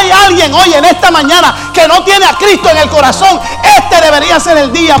 Si hay alguien hoy en esta mañana que no tiene a Cristo en el corazón, este debería ser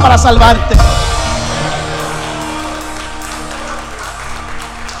el día para salvarte.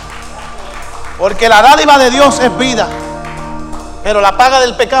 Porque la dádiva de Dios es vida, pero la paga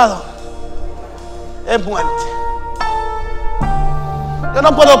del pecado es muerte. Yo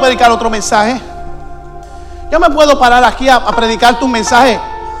no puedo predicar otro mensaje. Yo me puedo parar aquí a predicarte un mensaje,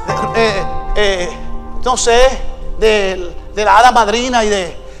 no sé, de la hada madrina y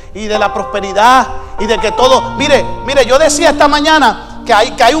de la prosperidad y de que todo. Mire, yo decía esta mañana que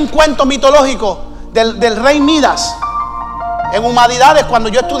hay un cuento mitológico del rey Midas. En Humanidades, cuando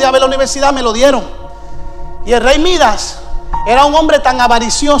yo estudiaba en la universidad, me lo dieron. Y el rey Midas era un hombre tan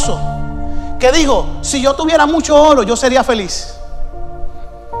avaricioso que dijo: si yo tuviera mucho oro, yo sería feliz.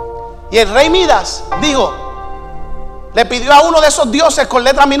 Y el rey Midas dijo, le pidió a uno de esos dioses con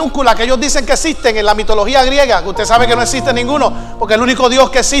letra minúscula que ellos dicen que existen en la mitología griega, que usted sabe que no existe ninguno, porque el único Dios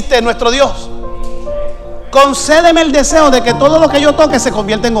que existe es nuestro Dios. concédeme el deseo de que todo lo que yo toque se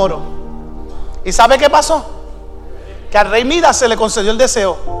convierta en oro. ¿Y sabe qué pasó? Que al rey Midas se le concedió el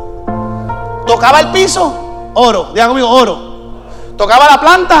deseo. Tocaba el piso, oro. Diga conmigo, oro. Tocaba la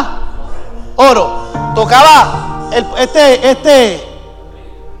planta, oro. Tocaba este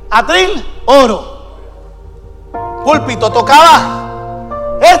atril, oro. Púlpito,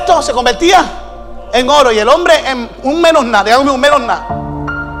 tocaba esto, se convertía en oro. Y el hombre en un menos nada, diga conmigo, un menos nada.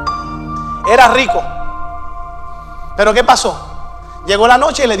 Era rico. Pero ¿qué pasó? Llegó la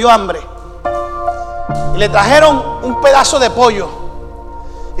noche y le dio hambre. Y le trajeron un pedazo de pollo.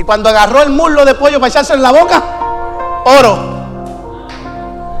 Y cuando agarró el muslo de pollo para echarse en la boca, oro.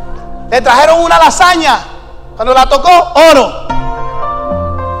 Le trajeron una lasaña. Cuando la tocó, oro.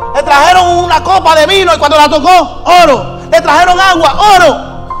 Le trajeron una copa de vino y cuando la tocó, oro. Le trajeron agua,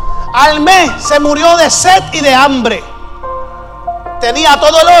 oro. Al mes se murió de sed y de hambre. Tenía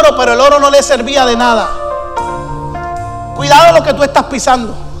todo el oro, pero el oro no le servía de nada. Cuidado lo que tú estás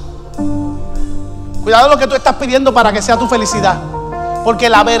pisando. Cuidado lo que tú estás pidiendo para que sea tu felicidad. Porque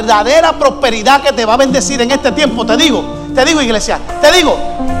la verdadera prosperidad que te va a bendecir en este tiempo, te digo iglesia, te digo,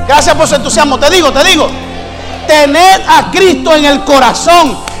 gracias por su entusiasmo, te digo, tened a Cristo en el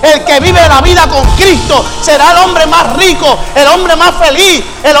corazón. El que vive la vida con Cristo será el hombre más rico, el hombre más feliz,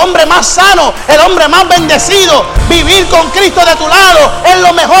 el hombre más sano, el hombre más bendecido. Vivir con Cristo de tu lado es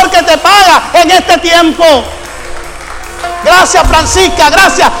lo mejor que te paga en este tiempo. Gracias, Francisca,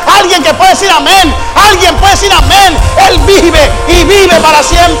 gracias. Alguien que puede decir amén. Alguien puede decir amén. Él vive y vive para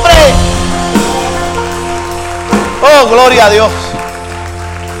siempre. Oh, gloria a Dios.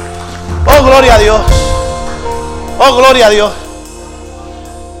 Oh, gloria a Dios. Oh, gloria a Dios.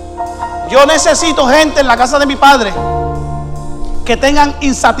 Yo necesito gente en la casa de mi padre que tengan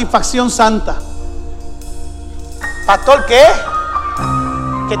insatisfacción santa. Pastor, ¿qué?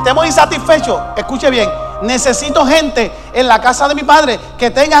 Que estemos insatisfechos. Escuche bien. Necesito gente en la casa de mi padre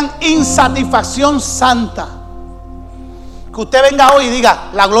que tengan insatisfacción santa. Que usted venga hoy y diga: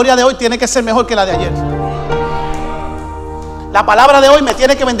 la gloria de hoy tiene que ser mejor que la de ayer. La palabra de hoy me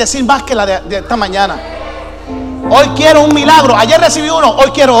tiene que bendecir más que la de esta mañana. Hoy quiero un milagro. Ayer recibí uno, hoy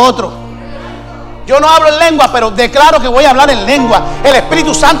quiero otro. Yo no hablo en lengua, pero declaro que voy a hablar en lengua. El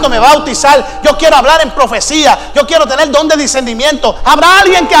Espíritu Santo me va a bautizar. Yo quiero hablar en profecía. Yo quiero tener don de discernimiento. ¿Habrá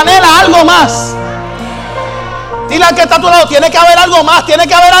alguien que anhela algo más? Dile al que está a tu lado: tiene que haber algo más, tiene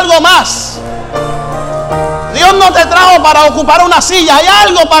que haber algo más. Dios no te trajo para ocupar una silla. Hay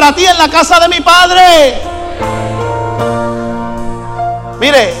algo para ti en la casa de mi padre.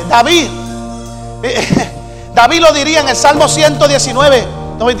 Mire, David lo diría en el Salmo 119,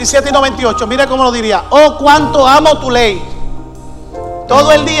 97 y 98. Mire cómo lo diría: oh, cuánto amo tu ley.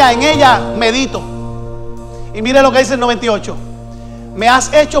 Todo el día en ella medito. Y mire lo que dice el 98: me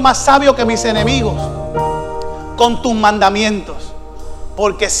has hecho más sabio que mis enemigos con tus mandamientos,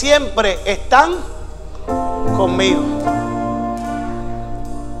 porque siempre están conmigo.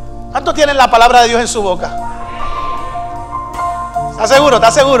 ¿Cuántos tienen la palabra de Dios en su boca? ¿Está seguro? ¿Está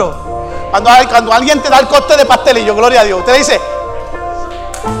seguro? Cuando alguien te da el corte de pastelillo, gloria a Dios, usted dice: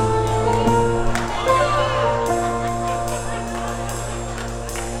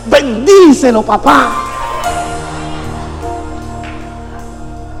 bendícelo, papá.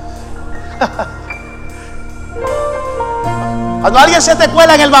 Cuando alguien se te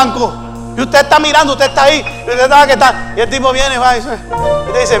cuela en el banco y usted está mirando, usted está ahí, y usted está que está, y el tipo viene y va y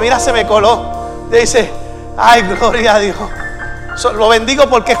te dice: mira, se me coló. Te dice: ay, gloria a Dios. Lo bendigo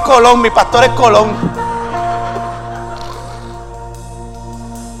porque es Colón, mi pastor es Colón.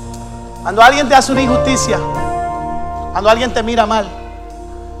 Cuando alguien te hace una injusticia, cuando alguien te mira mal,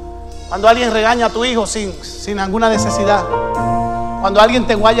 cuando alguien regaña a tu hijo sin alguna necesidad, cuando alguien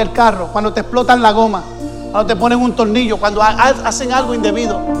te guaya el carro, cuando te explotan la goma, cuando te ponen un tornillo, cuando hacen algo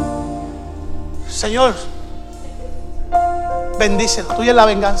indebido, Señor, bendícelo, tuya es la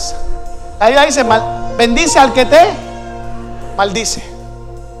venganza. La Biblia dice: bendice al que te maldice.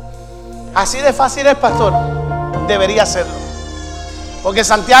 Así de fácil es, pastor. Debería serlo. Porque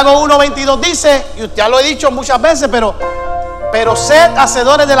Santiago 1:22 dice, y ya lo he dicho muchas veces, pero sed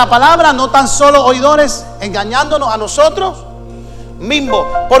hacedores de la palabra, no tan solo oidores, engañándonos a nosotros mismos.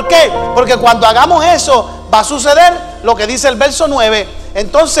 ¿Por qué? Porque cuando hagamos eso va a suceder lo que dice el verso 9.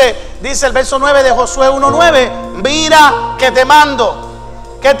 Entonces dice el verso 9 de Josué 1:9: mira que te mando,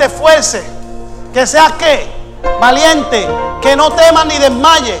 que te esfuerces, que seas ¿qué? Valiente, que no temas ni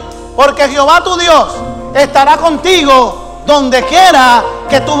desmayes, porque Jehová tu Dios estará contigo donde quiera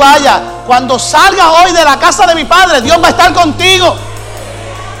que tú vayas. Cuando salgas hoy de la casa de mi padre, Dios va a estar contigo.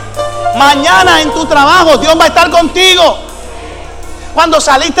 Mañana en tu trabajo, Dios va a estar contigo. Cuando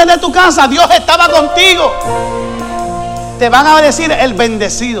saliste de tu casa, Dios estaba contigo. Te van a decir el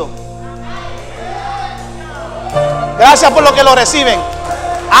bendecido. Gracias por lo que lo reciben.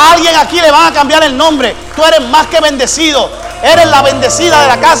 A alguien aquí le van a cambiar el nombre. Tú eres más que bendecido. Eres la bendecida de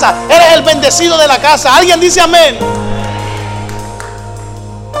la casa. Eres el bendecido de la casa. Alguien dice amén.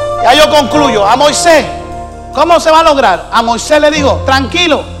 Ya yo concluyo. A Moisés, ¿cómo se va a lograr? A Moisés le digo,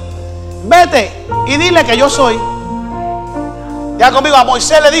 tranquilo, vete y dile que yo soy. Ya conmigo, a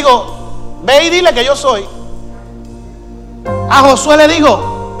Moisés le digo, ve y dile que yo soy. A Josué le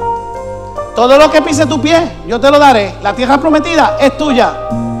digo, todo lo que pise tu pie, yo te lo daré. La tierra prometida es tuya.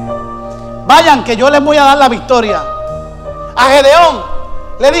 Vayan, que yo les voy a dar la victoria. A Gedeón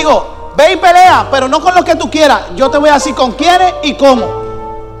le digo, ve y pelea, pero no con lo que tú quieras. Yo te voy a decir con quiénes y cómo.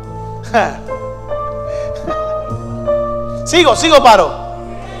 Sigo, paro.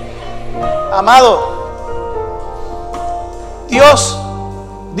 Amado, Dios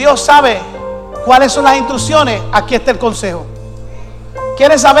sabe cuáles son las instrucciones. Aquí está el consejo.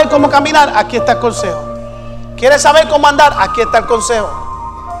 ¿Quieres saber cómo caminar? Aquí está el consejo. ¿Quieres saber cómo andar? Aquí está el consejo.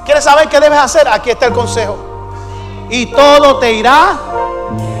 ¿Quieres saber qué debes hacer? Aquí está el consejo. Y todo te irá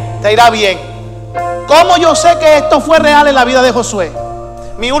bien. ¿Cómo yo sé que esto fue real en la vida de Josué?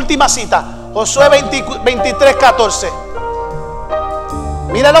 Mi última cita, Josué 23:14.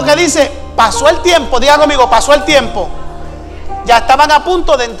 Mira lo que dice. Pasó el tiempo, diga conmigo, pasó el tiempo. Ya estaban a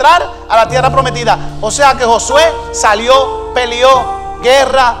punto de entrar a la tierra prometida. O sea que Josué salió, peleó,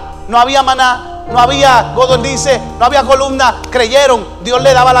 guerra, no había maná, no había codornices, no había columna. Creyeron, Dios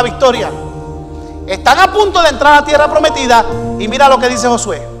le daba la victoria. Están a punto de entrar a la tierra prometida. Y mira lo que dice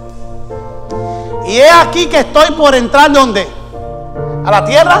Josué. Y he aquí que estoy por entrar, ¿dónde? A la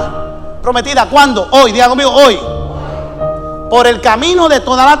tierra prometida. ¿Cuándo? Hoy, diga conmigo, hoy. Por el camino de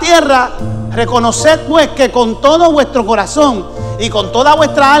toda la tierra, reconoced pues que con todo vuestro corazón y con toda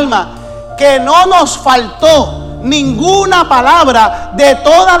vuestra alma, que no nos faltó ninguna palabra de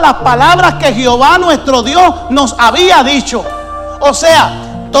todas las palabras que Jehová nuestro Dios nos había dicho. O sea,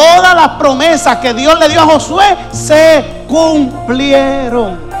 todas las promesas que Dios le dio a Josué se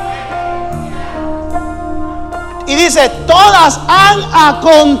cumplieron. Y dice, todas han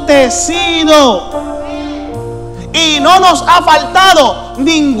acontecido. Y no nos ha faltado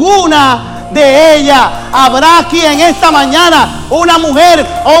ninguna de ellas. Habrá aquí en esta mañana una mujer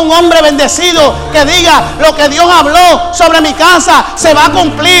o un hombre bendecido que diga, lo que Dios habló sobre mi casa se va a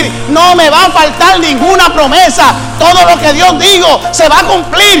cumplir. No me va a faltar ninguna promesa. Todo lo que Dios dijo se va a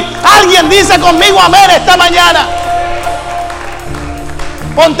cumplir. Alguien dice conmigo amén esta mañana.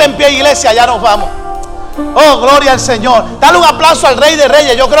 Ponte en pie, iglesia, ya nos vamos. Oh, gloria al Señor. Dale un aplauso al Rey de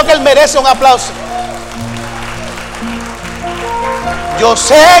Reyes. Yo creo que Él merece un aplauso. Yo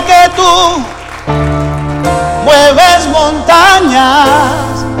sé que tú mueves montañas,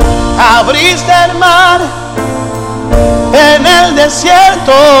 abriste el mar en el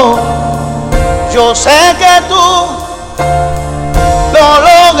desierto. Yo sé que tú lo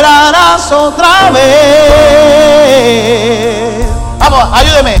lograrás otra vez. Vamos,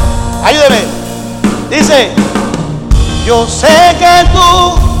 ayúdeme. Dice, yo sé que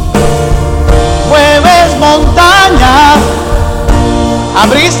tú mueves montañas,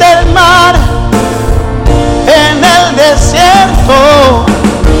 abriste el mar en el desierto.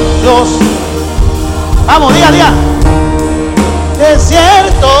 Dios, vamos, diga.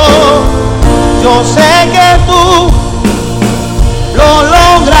 Desierto, yo sé que tú lo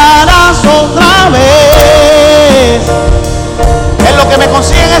lograrás otra vez. Es lo que me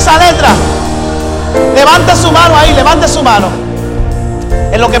consigue en esa letra. Levante su mano ahí, levante su mano.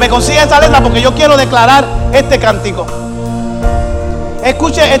 Es lo que me consigue esa letra, porque yo quiero declarar este cántico.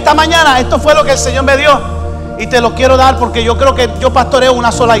 Escuche, esta mañana esto fue lo que el Señor me dio y te lo quiero dar porque yo creo que yo pastoreo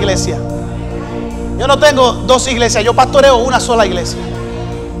una sola iglesia. Yo no tengo dos iglesias, yo pastoreo una sola iglesia.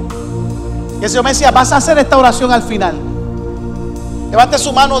 Y el Señor me decía, vas a hacer esta oración al final. Levante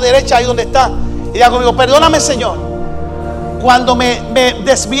su mano derecha ahí donde está y diga conmigo, perdóname, Señor, cuando me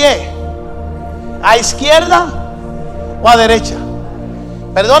desvié a izquierda o a derecha.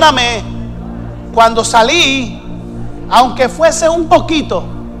 Perdóname cuando salí, aunque fuese un poquito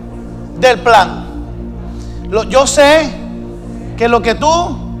del plan. Yo sé que lo que tú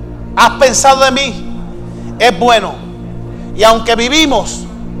has pensado de mí es bueno. Y aunque vivimos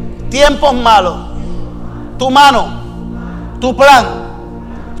tiempos malos, tu mano, tu plan,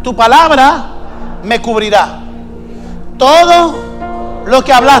 tu palabra me cubrirá. Todo lo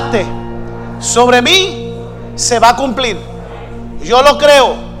que hablaste sobre mí se va a cumplir. Yo lo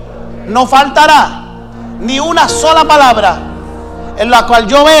creo. No faltará ni una sola palabra en la cual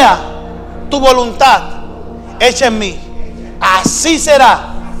yo vea tu voluntad hecha en mí. Así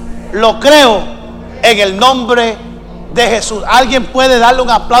será. Lo creo en el nombre de Jesús. ¿Alguien puede darle un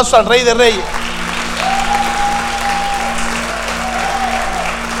aplauso al Rey de Reyes?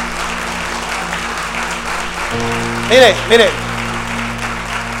 Mire, mire.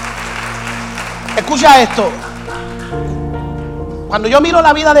 Escucha esto. Cuando yo miro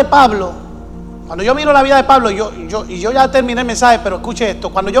la vida de Pablo, yo ya terminé el mensaje, pero escuche esto.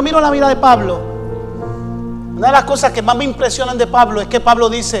 Cuando yo miro la vida de Pablo, una de las cosas que más me impresionan de Pablo es que Pablo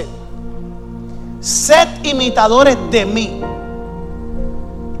dice: sed imitadores de mí.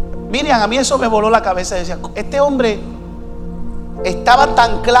 Miriam, a mí eso me voló la cabeza. Decía, este hombre estaba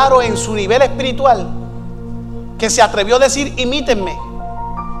tan claro en su nivel espiritual que se atrevió a decir: imítenme.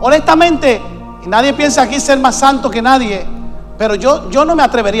 Honestamente, y nadie piensa aquí ser más santo que nadie, pero yo no me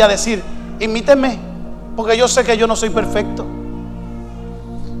atrevería a decir: imítenme, porque yo sé que yo no soy perfecto.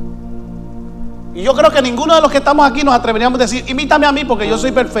 Y yo creo que ninguno de los que estamos aquí nos atreveríamos a decir: imítame a mí, porque yo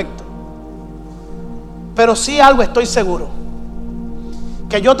soy perfecto. Pero sí algo estoy seguro,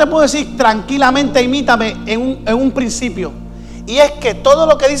 que yo te puedo decir tranquilamente: imítame en un principio. Y es que todo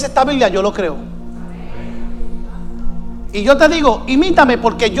lo que dice esta Biblia yo lo creo. Y yo te digo: imítame,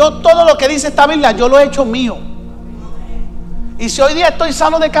 porque yo todo lo que dice esta Biblia yo lo he hecho mío. Y si hoy día estoy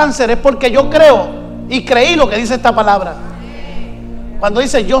sano de cáncer es porque yo creo y creí lo que dice esta palabra. Cuando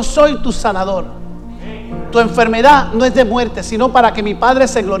dice: yo soy tu sanador. Tu enfermedad no es de muerte, sino para que mi Padre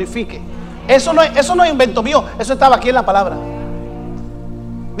se glorifique. Eso no es invento mío, eso estaba aquí en la palabra.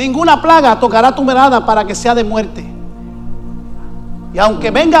 Ninguna plaga tocará tu morada para que sea de muerte. Y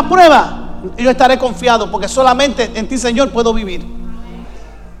aunque venga prueba, yo estaré confiado, porque solamente en ti, Señor, puedo vivir.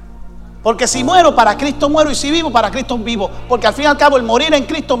 Porque si muero, para Cristo muero, y si vivo, para Cristo vivo. Porque al fin y al cabo el morir en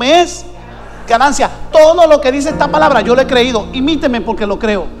Cristo me es ganancia. Todo lo que dice esta palabra yo lo he creído. Imíteme porque lo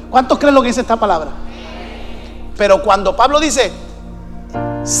creo. ¿Cuántos creen lo que dice esta palabra? Pero cuando Pablo dice: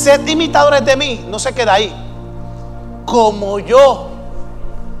 sed imitadores de mí, no se queda ahí. Como yo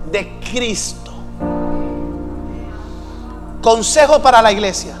de Cristo. Consejo para la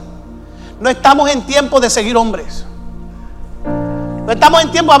iglesia: no estamos en tiempo de seguir hombres. No estamos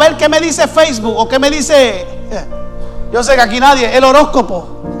en tiempo a ver qué me dice Facebook o qué me dice, yo sé que aquí nadie, el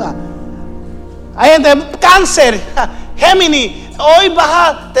horóscopo. Hay gente: cáncer, Géminis, hoy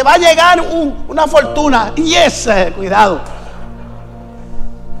te va a llegar una fortuna. Y cuidado.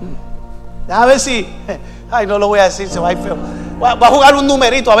 A ver si, ay, no lo voy a decir, se va a ir feo. Voy a jugar un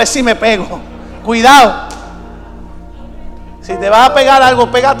numerito a ver si me pego. Cuidado. Si te vas a pegar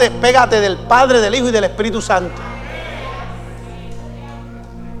algo, pégate del Padre, del Hijo y del Espíritu Santo.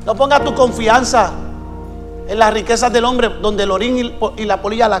 No pongas tu confianza en las riquezas del hombre, donde el orín y la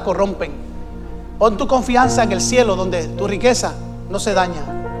polilla la corrompen. Pon tu confianza en el cielo, donde tu riqueza no se daña.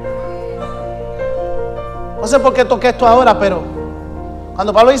 No sé por qué toqué esto ahora, pero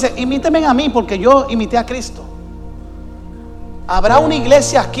cuando Pablo dice: imíteme a mí, porque yo imité a Cristo. Habrá una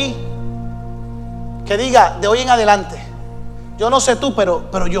iglesia aquí que diga de hoy en adelante: yo no sé tú, pero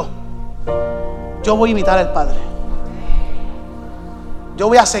yo voy a imitar al Padre. Yo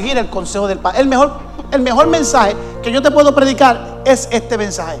voy a seguir el consejo del Padre. El mejor mensaje que yo te puedo predicar es este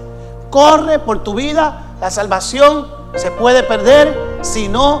mensaje: corre por tu vida. La salvación se puede perder si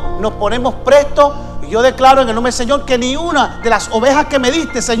no nos ponemos prestos. Y yo declaro en el nombre del Señor que ni una de las ovejas que me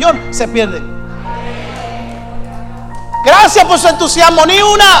diste, Señor, se pierde. Gracias por su entusiasmo. Ni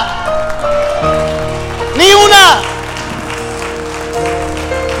una. Ni una.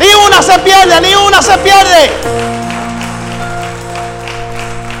 Ni una se pierde. Ni una se pierde.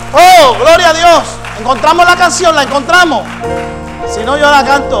 Oh, gloria a Dios. Encontramos la canción, la encontramos. Si no, yo la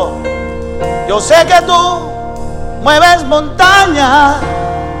canto. Yo sé que tú mueves montañas.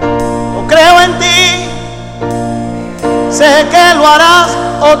 Yo creo en ti. Sé que lo harás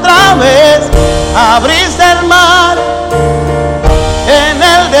otra vez. Abriste el mar en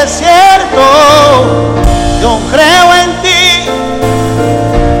el desierto. Yo creo en ti.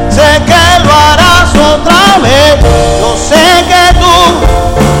 Sé que lo harás otra vez. Yo sé que tú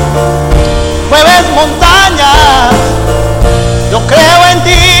mueves montañas. Yo creo en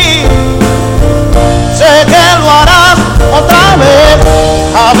ti. Sé que lo harás otra vez.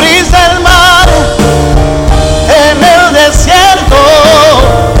 Abriste el mar en el desierto.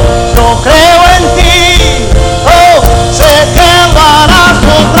 Yo creo en ti. Oh, sé que lo harás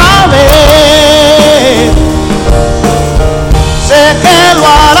otra vez. Sé que lo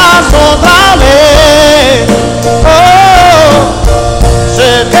harás otra vez. Oh,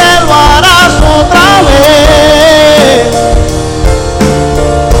 sé que lo harás otra vez.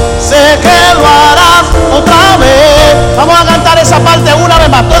 Sé que lo harás otra vez. Vamos a cantar esa parte una vez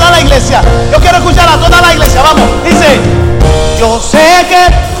más, toda la iglesia. Yo quiero escuchar a toda la iglesia. Vamos, dice: Yo sé que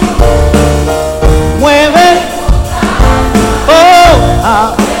mueve.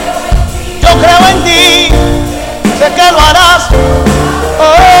 Yo creo en ti, sé que lo harás.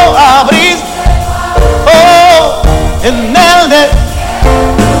 Abrir en el de.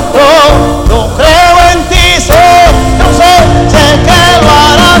 Yo creo en ti, yo sé que lo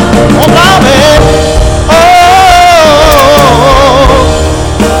harás otra vez.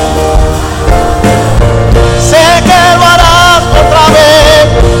 Sé que lo harás otra vez,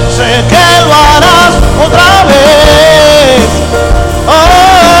 sé que lo harás otra vez.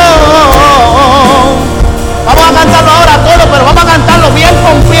 Vamos a cantarlo ahora todo, pero vamos a cantarlo bien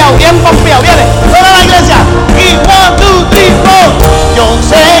pompeado, bien pompeado. Viene, toda la iglesia. Y 1, 2, 3, 4. Yo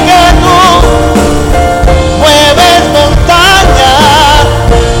sé que tú mueves montañas.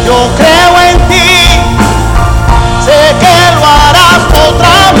 Yo creo en ti. Sé que lo harás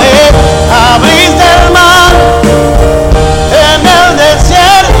otra vez. Abriste el mar en el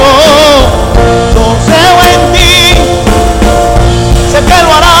desierto. Yo creo en ti. Sé que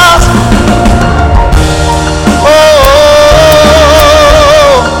lo harás.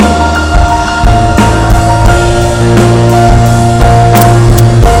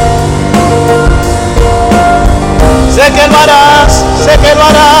 Sé que lo harás, sé que lo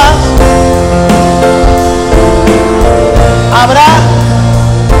harás.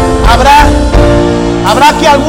 Habrá aquí algún